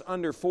just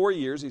under 4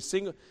 years. He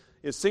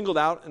is singled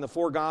out in the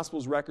 4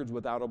 Gospels records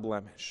without a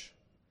blemish.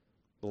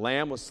 The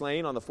lamb was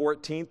slain on the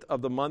 14th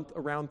of the month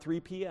around 3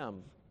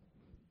 p.m.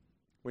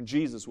 when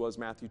Jesus was,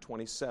 Matthew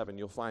 27.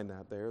 You'll find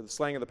that there. The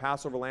slaying of the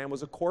Passover lamb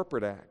was a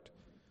corporate act.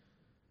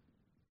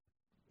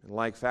 In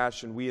like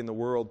fashion, we in the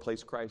world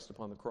place Christ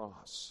upon the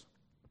cross.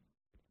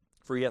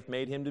 For he hath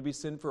made him to be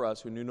sin for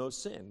us who knew no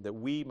sin, that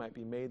we might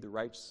be made the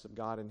righteousness of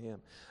God in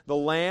him. The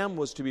lamb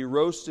was to be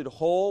roasted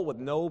whole with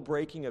no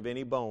breaking of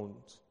any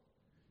bones.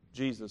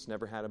 Jesus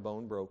never had a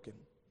bone broken.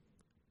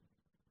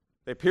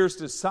 They pierced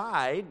his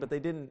side, but they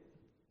didn't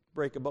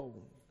break a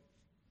bone.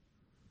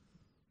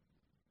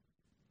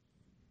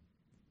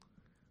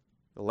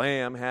 The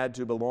lamb had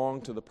to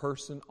belong to the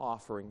person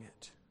offering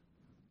it.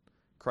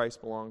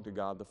 Christ belonged to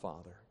God the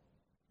Father.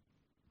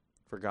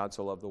 For God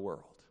so loved the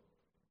world.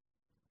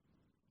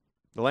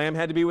 The lamb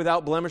had to be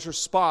without blemish or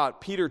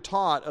spot. Peter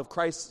taught of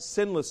Christ's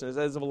sinlessness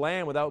as of a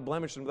lamb without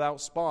blemish and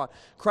without spot.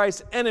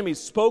 Christ's enemies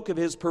spoke of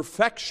his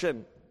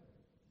perfection.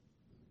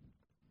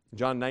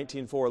 John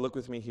 19:4, look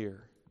with me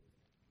here.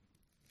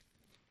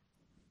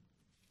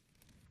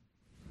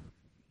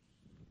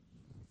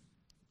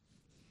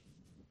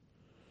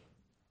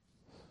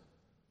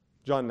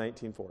 John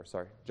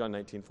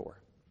 19:4.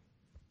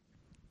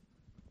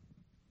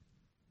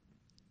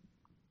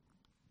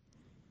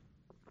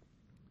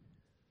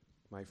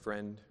 My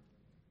friend,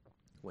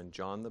 when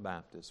John the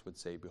Baptist would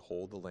say,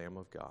 "Behold the Lamb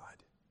of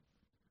God,"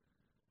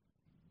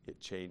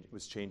 it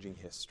was changing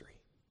history.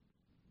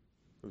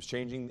 It was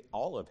changing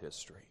all of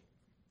history.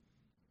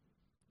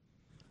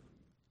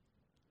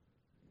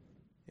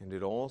 And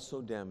it also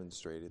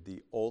demonstrated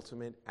the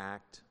ultimate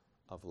act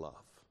of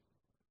love.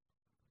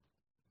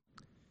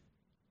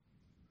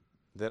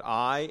 That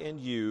I and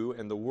you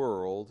and the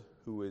world,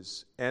 who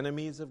is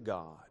enemies of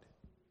God,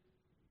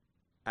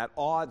 at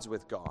odds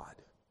with God.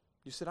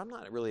 You said, I'm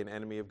not really an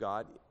enemy of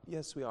God.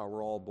 Yes, we are.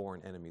 We're all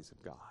born enemies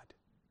of God.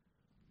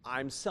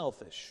 I'm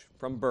selfish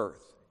from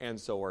birth, and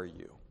so are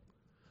you.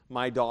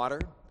 My daughter,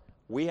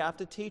 we have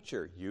to teach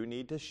her. You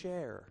need to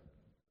share.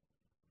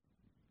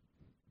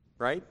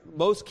 Right?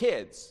 Most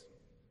kids.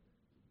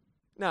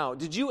 Now,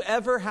 did you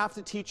ever have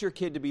to teach your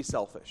kid to be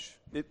selfish?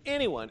 Did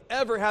anyone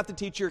ever have to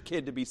teach your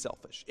kid to be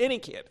selfish? Any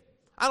kid.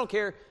 I don't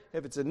care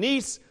if it's a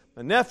niece,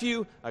 a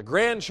nephew, a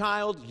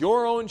grandchild,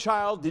 your own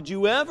child. Did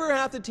you ever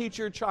have to teach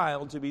your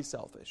child to be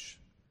selfish?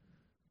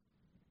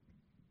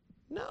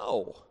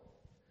 No.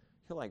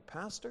 You're like,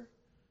 Pastor,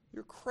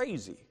 you're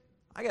crazy.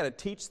 I got to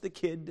teach the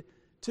kid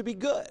to be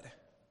good.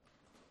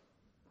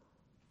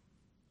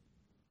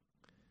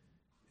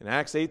 In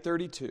Acts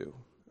 8:32,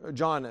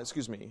 John,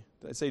 excuse me,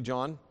 did I say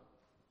John?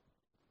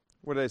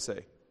 What did I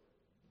say?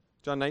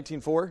 John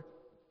 19:4?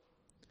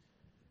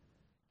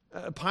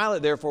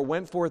 Pilate therefore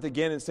went forth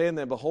again and said unto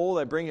them, Behold,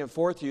 I bring him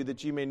forth to you,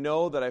 that ye may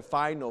know that I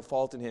find no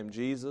fault in him.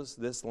 Jesus,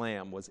 this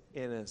lamb, was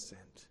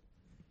innocent,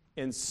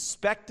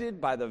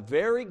 inspected by the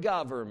very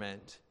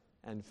government,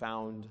 and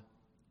found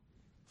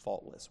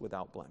faultless,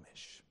 without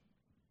blemish.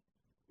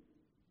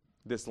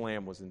 This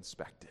lamb was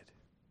inspected.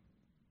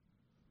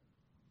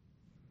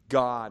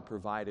 God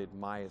provided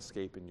my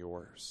escape and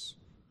yours.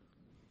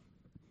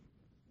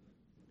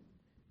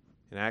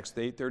 In Acts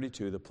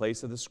 8:32, the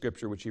place of the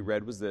scripture which he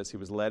read was this: He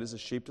was led as a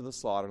sheep to the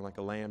slaughter, and like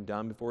a lamb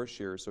dumb before a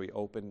shearer, so he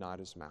opened not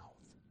his mouth.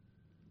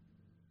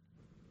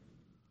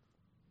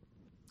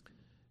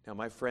 Now,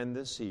 my friend,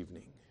 this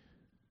evening,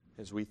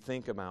 as we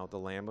think about the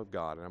Lamb of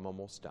God, and I'm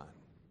almost done,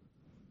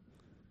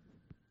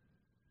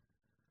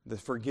 the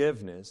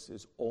forgiveness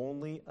is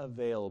only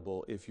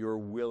available if you're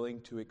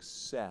willing to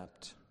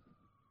accept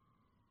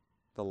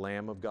the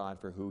Lamb of God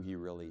for who he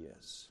really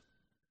is.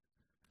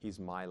 He's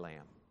my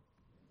lamb.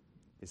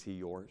 Is he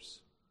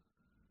yours?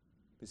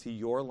 Is he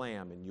your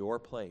lamb in your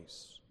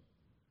place?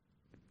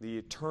 The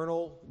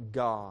eternal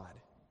God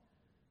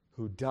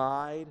who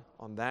died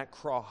on that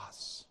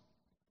cross,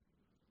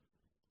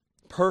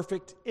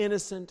 perfect,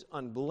 innocent,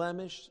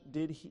 unblemished,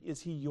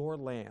 is he your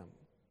lamb?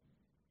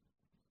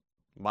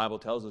 The Bible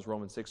tells us,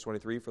 Romans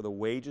 6:23, for the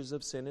wages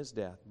of sin is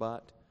death,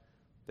 but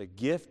the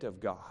gift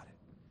of God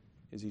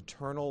is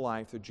eternal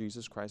life through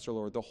Jesus Christ our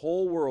Lord. The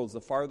whole world is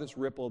the farthest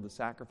ripple of the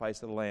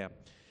sacrifice of the Lamb.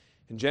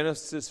 In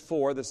Genesis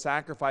 4, the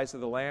sacrifice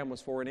of the Lamb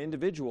was for an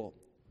individual.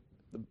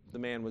 The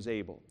man was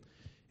Abel.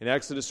 In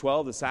Exodus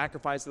 12, the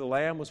sacrifice of the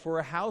Lamb was for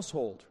a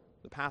household,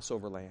 the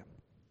Passover lamb.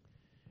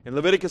 In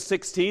Leviticus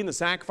 16, the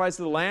sacrifice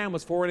of the Lamb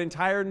was for an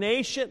entire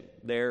nation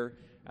there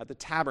at the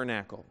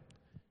tabernacle.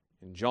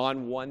 In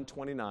John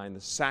 1:29,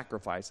 the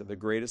sacrifice of the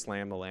greatest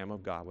lamb, the Lamb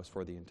of God, was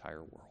for the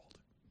entire world.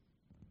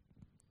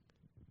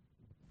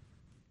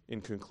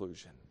 In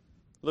conclusion,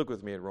 look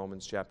with me at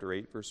Romans chapter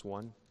 8, verse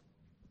 1.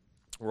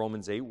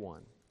 Romans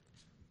 8:1.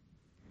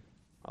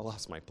 I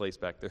lost my place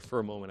back there for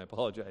a moment. I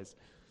apologize.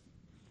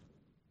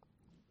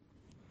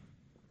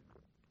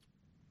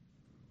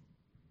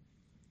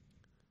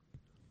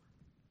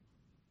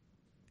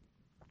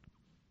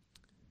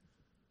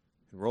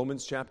 In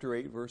Romans chapter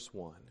 8, verse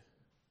 1.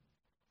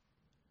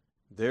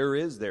 There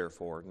is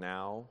therefore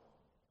now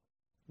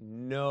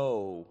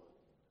no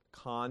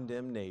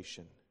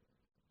condemnation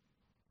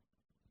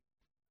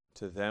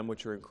to them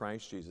which are in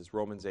Christ Jesus.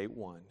 Romans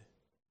 8:1.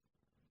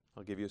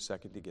 I'll give you a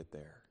second to get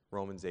there.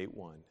 Romans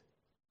 8:1.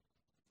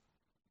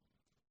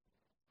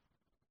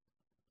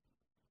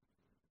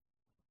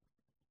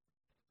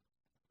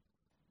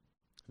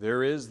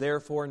 There is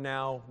therefore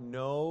now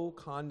no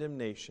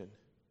condemnation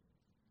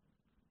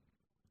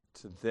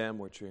to them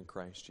which are in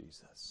Christ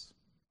Jesus.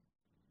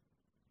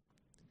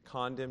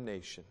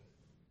 Condemnation.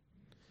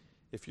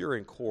 If you're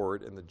in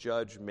court and the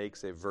judge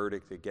makes a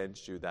verdict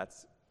against you,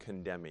 that's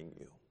condemning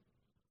you.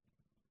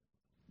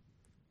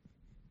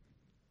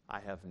 I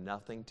have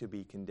nothing to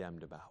be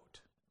condemned about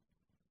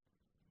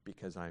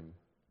because I'm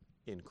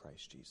in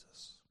Christ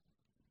Jesus.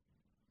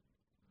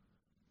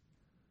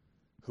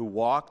 Who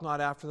walk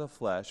not after the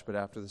flesh, but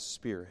after the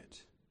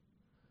Spirit.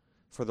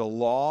 For the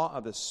law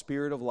of the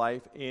Spirit of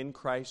life in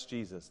Christ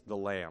Jesus, the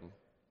Lamb,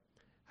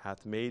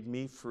 hath made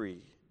me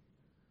free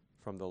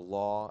from the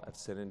law of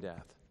sin and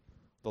death.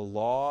 The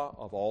law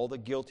of all the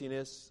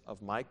guiltiness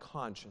of my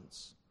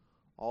conscience,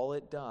 all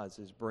it does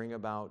is bring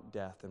about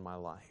death in my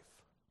life.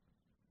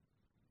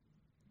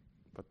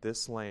 But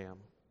this Lamb,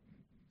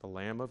 the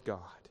Lamb of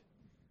God,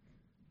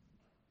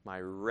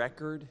 my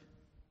record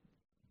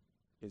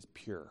is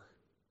pure.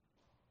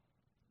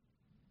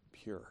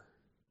 Pure.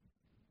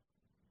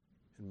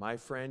 And my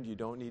friend, you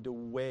don't need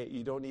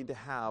to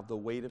have the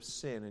weight of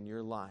sin in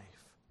your life.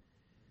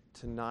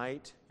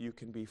 Tonight, you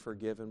can be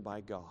forgiven by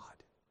God.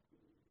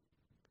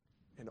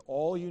 And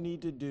all you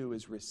need to do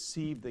is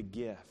receive the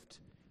gift.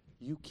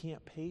 You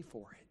can't pay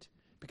for it.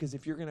 Because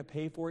if you're going to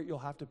pay for it, you'll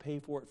have to pay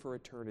for it for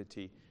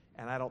eternity.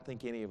 And I don't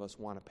think any of us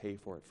want to pay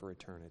for it for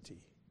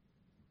eternity.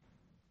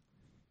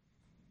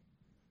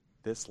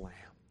 This Lamb,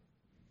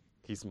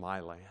 He's my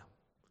Lamb.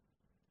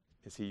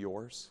 Is He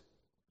yours?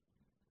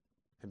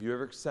 Have you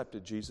ever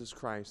accepted Jesus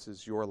Christ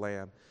as your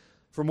Lamb?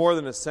 For more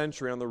than a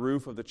century, on the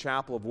roof of the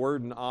chapel of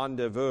Werden an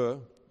der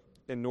Wöhe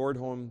in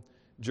Nordholm,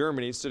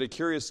 Germany, stood a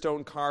curious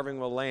stone carving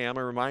of a lamb,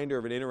 a reminder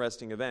of an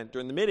interesting event.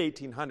 During the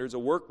mid-1800s, a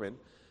workman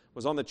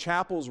was on the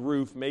chapel's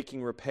roof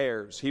making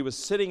repairs. He was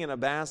sitting in a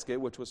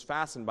basket which was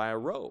fastened by a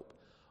rope.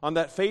 On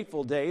that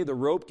fateful day, the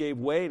rope gave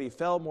way and he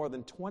fell more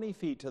than 20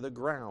 feet to the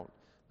ground.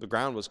 The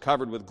ground was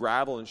covered with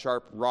gravel and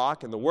sharp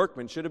rock, and the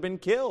workman should have been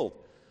killed.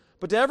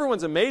 But to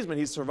everyone's amazement,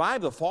 he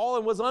survived the fall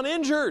and was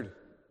uninjured.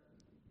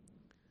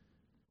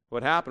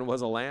 What happened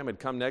was a lamb had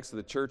come next to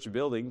the church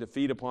building to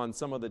feed upon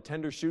some of the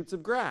tender shoots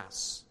of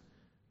grass.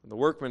 When the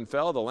workman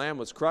fell, the lamb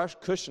was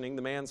crushed, cushioning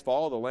the man's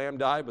fall. The lamb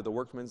died, but the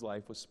workman's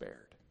life was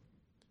spared.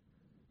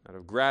 Out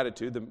of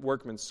gratitude, the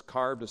workman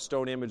carved a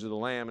stone image of the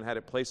lamb and had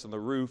it placed on the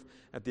roof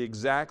at the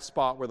exact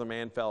spot where the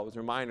man fell. It was a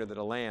reminder that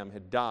a lamb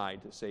had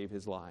died to save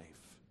his life.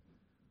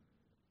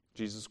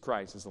 Jesus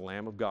Christ is the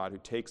Lamb of God who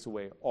takes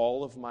away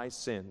all of my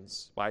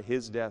sins by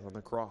His death on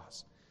the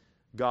cross.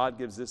 God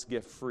gives this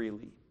gift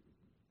freely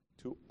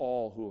to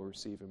all who will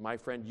receive it. My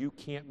friend, you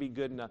can't be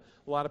good enough.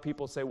 A lot of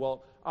people say,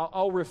 well,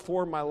 I'll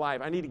reform my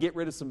life. I need to get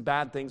rid of some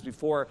bad things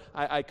before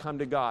I come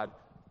to God.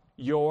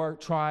 You're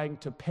trying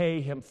to pay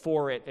Him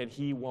for it, and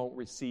He won't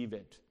receive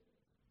it.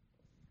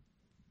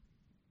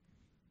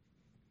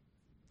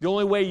 The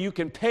only way you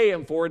can pay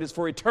Him for it is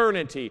for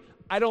eternity.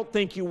 I don't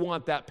think you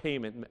want that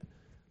payment.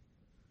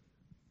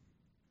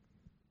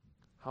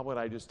 How about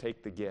I just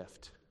take the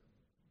gift?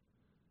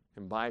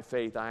 And by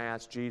faith, I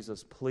ask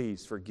Jesus,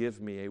 please forgive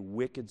me, a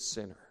wicked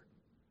sinner.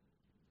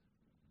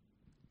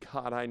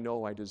 God, I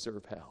know I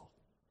deserve hell.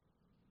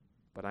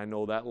 But I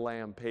know that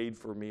Lamb paid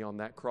for me on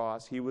that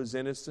cross. He was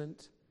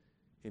innocent,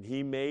 and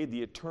He made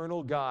the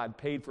eternal God,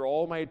 paid for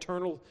all my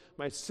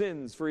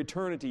sins for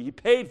eternity. He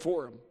paid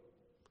for them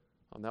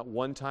on that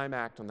one-time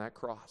act on that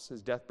cross,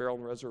 His death, burial,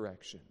 and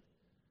resurrection.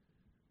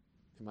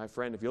 And my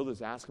friend, if you'll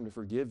just ask Him to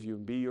forgive you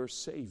and be your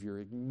Savior,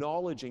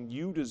 acknowledging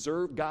you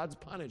deserve God's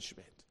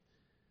punishment,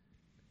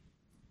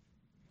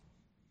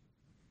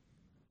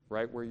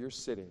 right where you're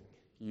sitting,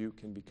 you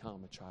can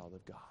become a child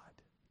of God.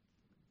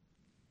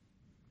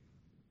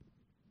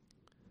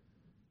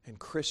 And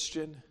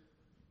Christian,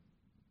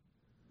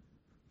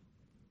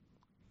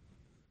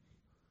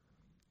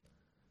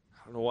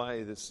 I don't know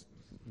why this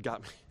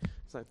got me.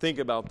 As I think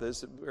about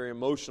this, it's very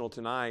emotional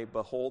tonight.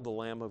 Behold the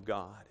Lamb of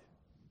God.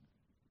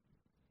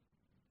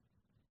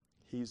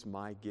 He's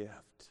my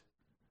gift.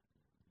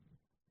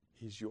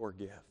 He's your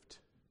gift.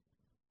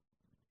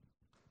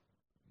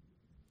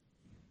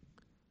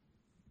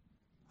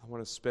 I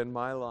want to spend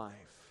my life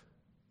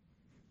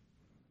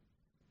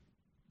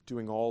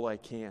doing all I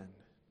can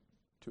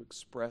to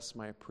express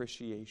my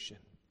appreciation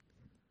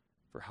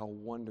for how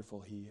wonderful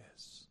He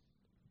is.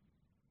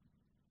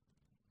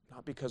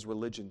 Not because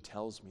religion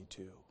tells me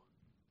to,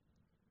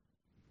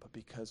 but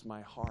because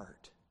my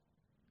heart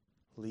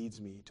leads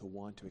me to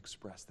want to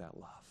express that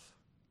love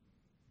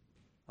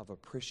of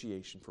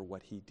appreciation for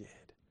what He did.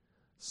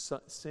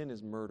 Sin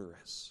is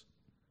murderous,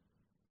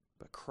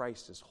 but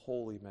Christ is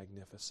wholly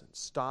magnificent.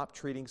 Stop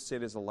treating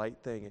sin as a light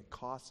thing. It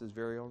cost His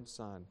very own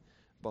Son.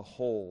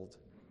 Behold,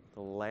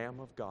 the Lamb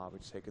of God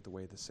which taketh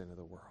away the sin of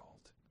the world.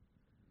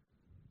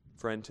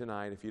 Friend,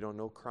 tonight, if you don't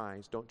know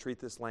Christ, don't treat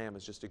this lamb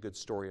as just a good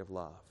story of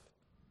love.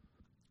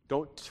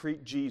 Don't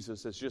treat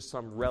Jesus as just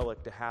some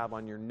relic to have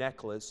on your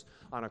necklace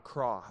on a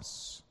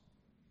cross.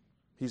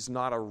 He's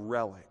not a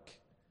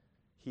relic.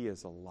 He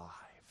is alive.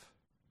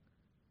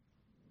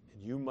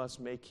 And you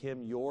must make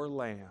Him your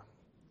lamb,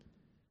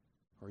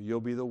 or you'll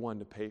be the one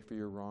to pay for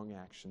your wrong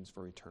actions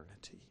for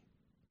eternity.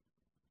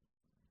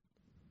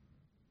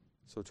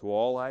 So to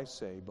all I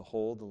say,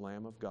 behold the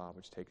Lamb of God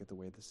which taketh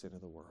away the sin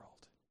of the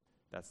world.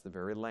 That's the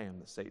very lamb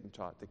that Satan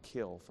taught to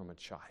kill from a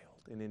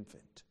child, an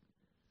infant.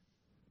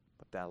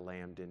 But that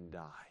lamb didn't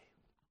die.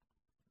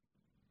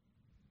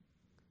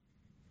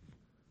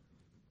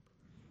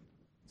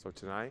 So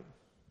tonight,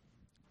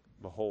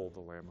 behold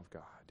the Lamb of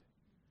God.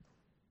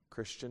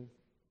 Christian,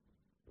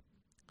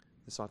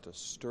 this ought to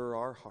stir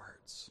our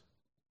hearts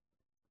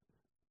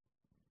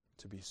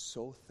to be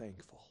so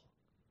thankful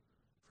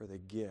for the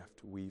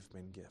gift we've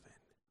been given.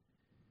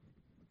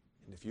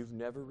 And if you've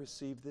never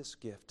received this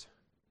gift,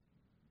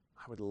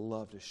 I would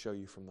love to show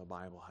you from the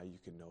Bible how you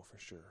can know for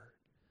sure.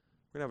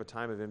 We're going to have a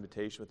time of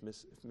invitation with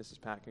if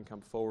Mrs. Pat can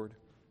come forward.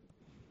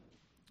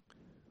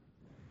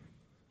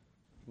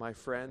 My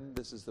friend,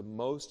 this is the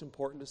most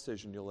important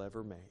decision you'll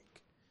ever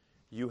make.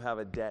 You have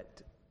a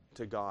debt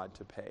to God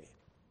to pay,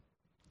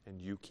 and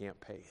you can't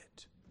pay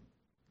it.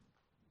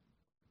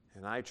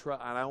 And I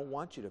don't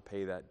want you to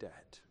pay that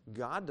debt.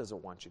 God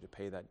doesn't want you to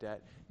pay that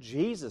debt.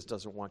 Jesus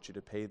doesn't want you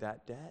to pay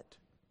that debt.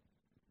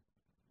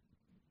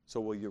 So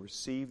will you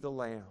receive the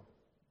Lamb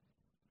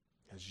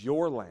as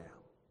your Lamb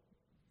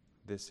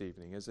this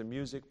evening as the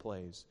music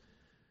plays?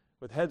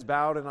 With heads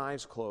bowed and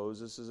eyes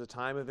closed, this is a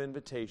time of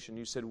invitation.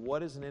 You said,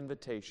 what is an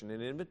invitation?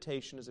 An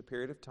invitation is a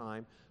period of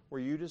time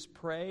where you just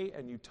pray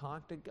and you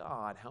talk to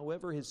God.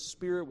 However His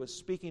Spirit was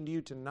speaking to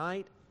you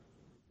tonight,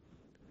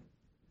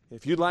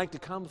 if you'd like to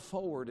come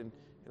forward and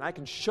I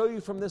can show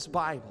you from this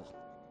Bible.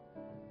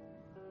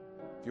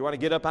 If you want to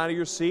get up out of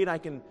your seat, I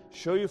can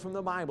show you from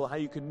the Bible how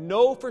you can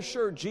know for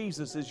sure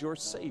Jesus is your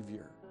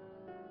Savior.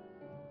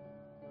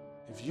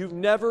 If you've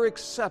never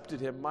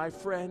accepted Him, my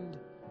friend,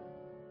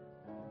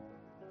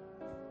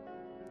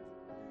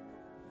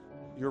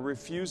 you're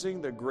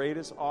refusing the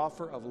greatest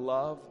offer of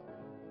love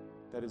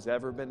that has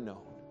ever been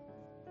known.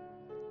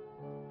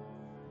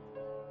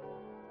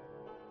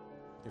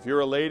 If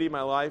you're a lady,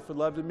 my wife would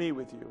love to meet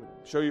with you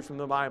and show you from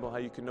the Bible how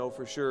you can know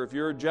for sure. If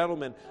you're a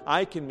gentleman,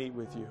 I can meet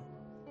with you.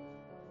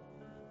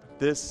 But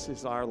this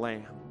is our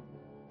Lamb.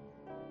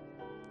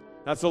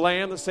 That's the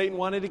lamb that Satan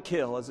wanted to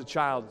kill as a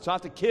child. It's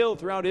sought to kill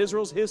throughout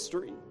Israel's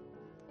history.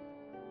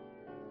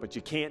 But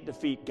you can't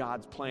defeat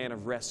God's plan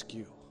of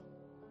rescue.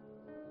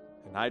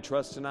 And I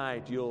trust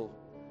tonight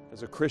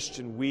as a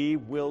Christian, we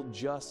will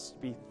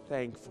just be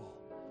thankful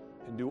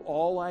and do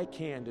all I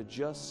can to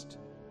just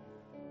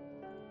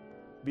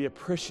be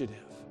appreciative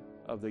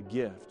of the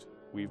gift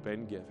we've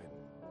been given.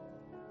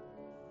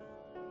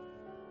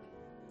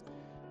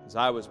 As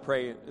I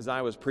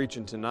was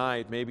preaching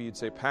tonight, maybe you'd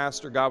say,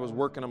 Pastor, God was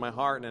working on my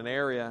heart in an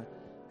area,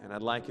 and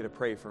I'd like you to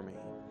pray for me.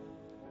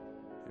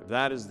 If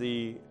that is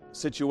the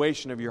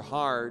situation of your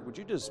heart, would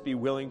you just be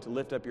willing to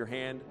lift up your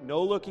hand?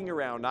 No looking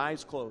around,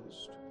 eyes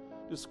closed.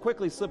 Just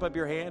quickly slip up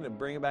your hand and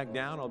bring it back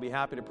down. I'll be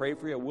happy to pray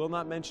for you. I will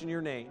not mention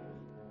your name,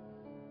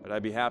 but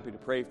I'd be happy to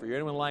pray for you.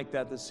 Anyone like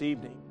that this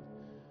evening?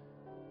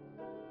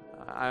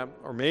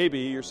 Or maybe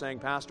you're saying,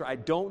 Pastor, I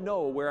don't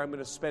know where I'm going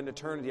to spend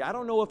eternity. I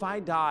don't know if I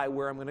die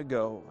where I'm going to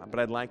go,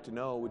 but I'd like to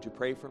know. Would you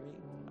pray for me?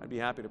 I'd be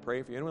happy to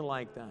pray for you. Anyone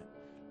like that?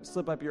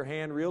 Slip up your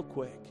hand real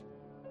quick.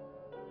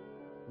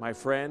 My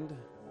friend,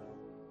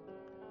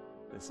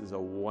 this is a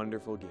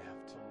wonderful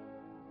gift.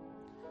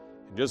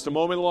 In just a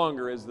moment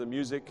longer, as the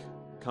music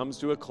comes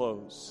to a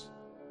close,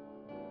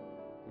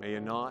 may you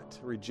not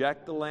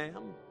reject the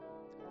Lamb.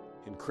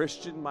 And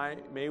Christian,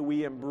 may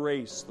we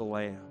embrace the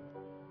Lamb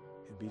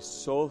and be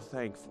so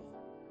thankful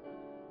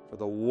for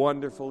the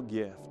wonderful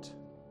gift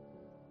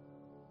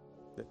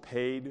that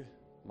paid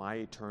my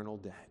eternal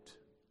debt.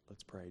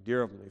 Let's pray.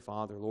 Dear Heavenly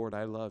Father, Lord,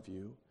 I love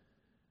you.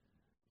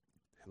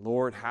 And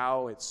Lord,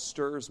 how it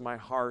stirs my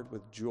heart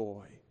with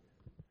joy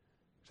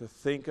to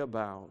think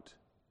about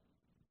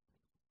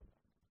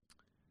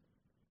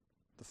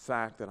the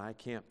fact that I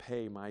can't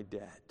pay my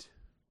debt.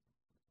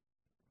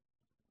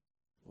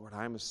 Lord,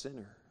 I'm a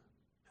sinner.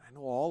 I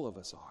know all of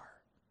us are.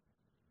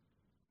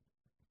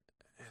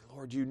 And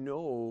Lord, you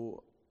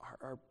know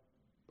our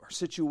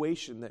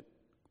situation that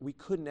we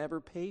could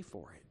never pay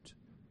for it.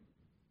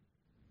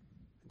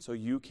 And so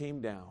you came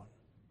down.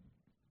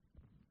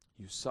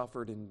 You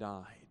suffered and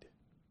died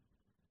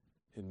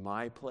in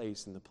my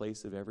place, in the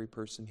place of every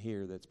person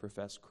here that's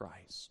professed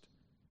Christ.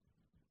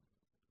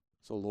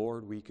 So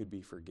Lord, we could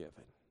be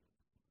forgiven.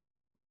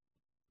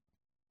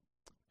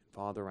 And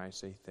Father, I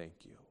say thank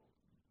you.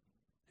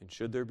 And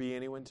should there be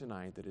anyone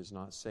tonight that is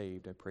not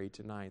saved, I pray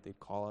tonight they'd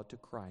call out to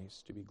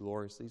Christ to be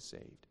gloriously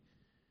saved.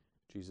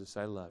 Jesus,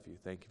 I love you.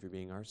 Thank you for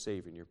being our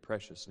Savior. In your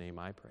precious name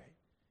I pray.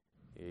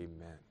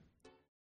 Amen.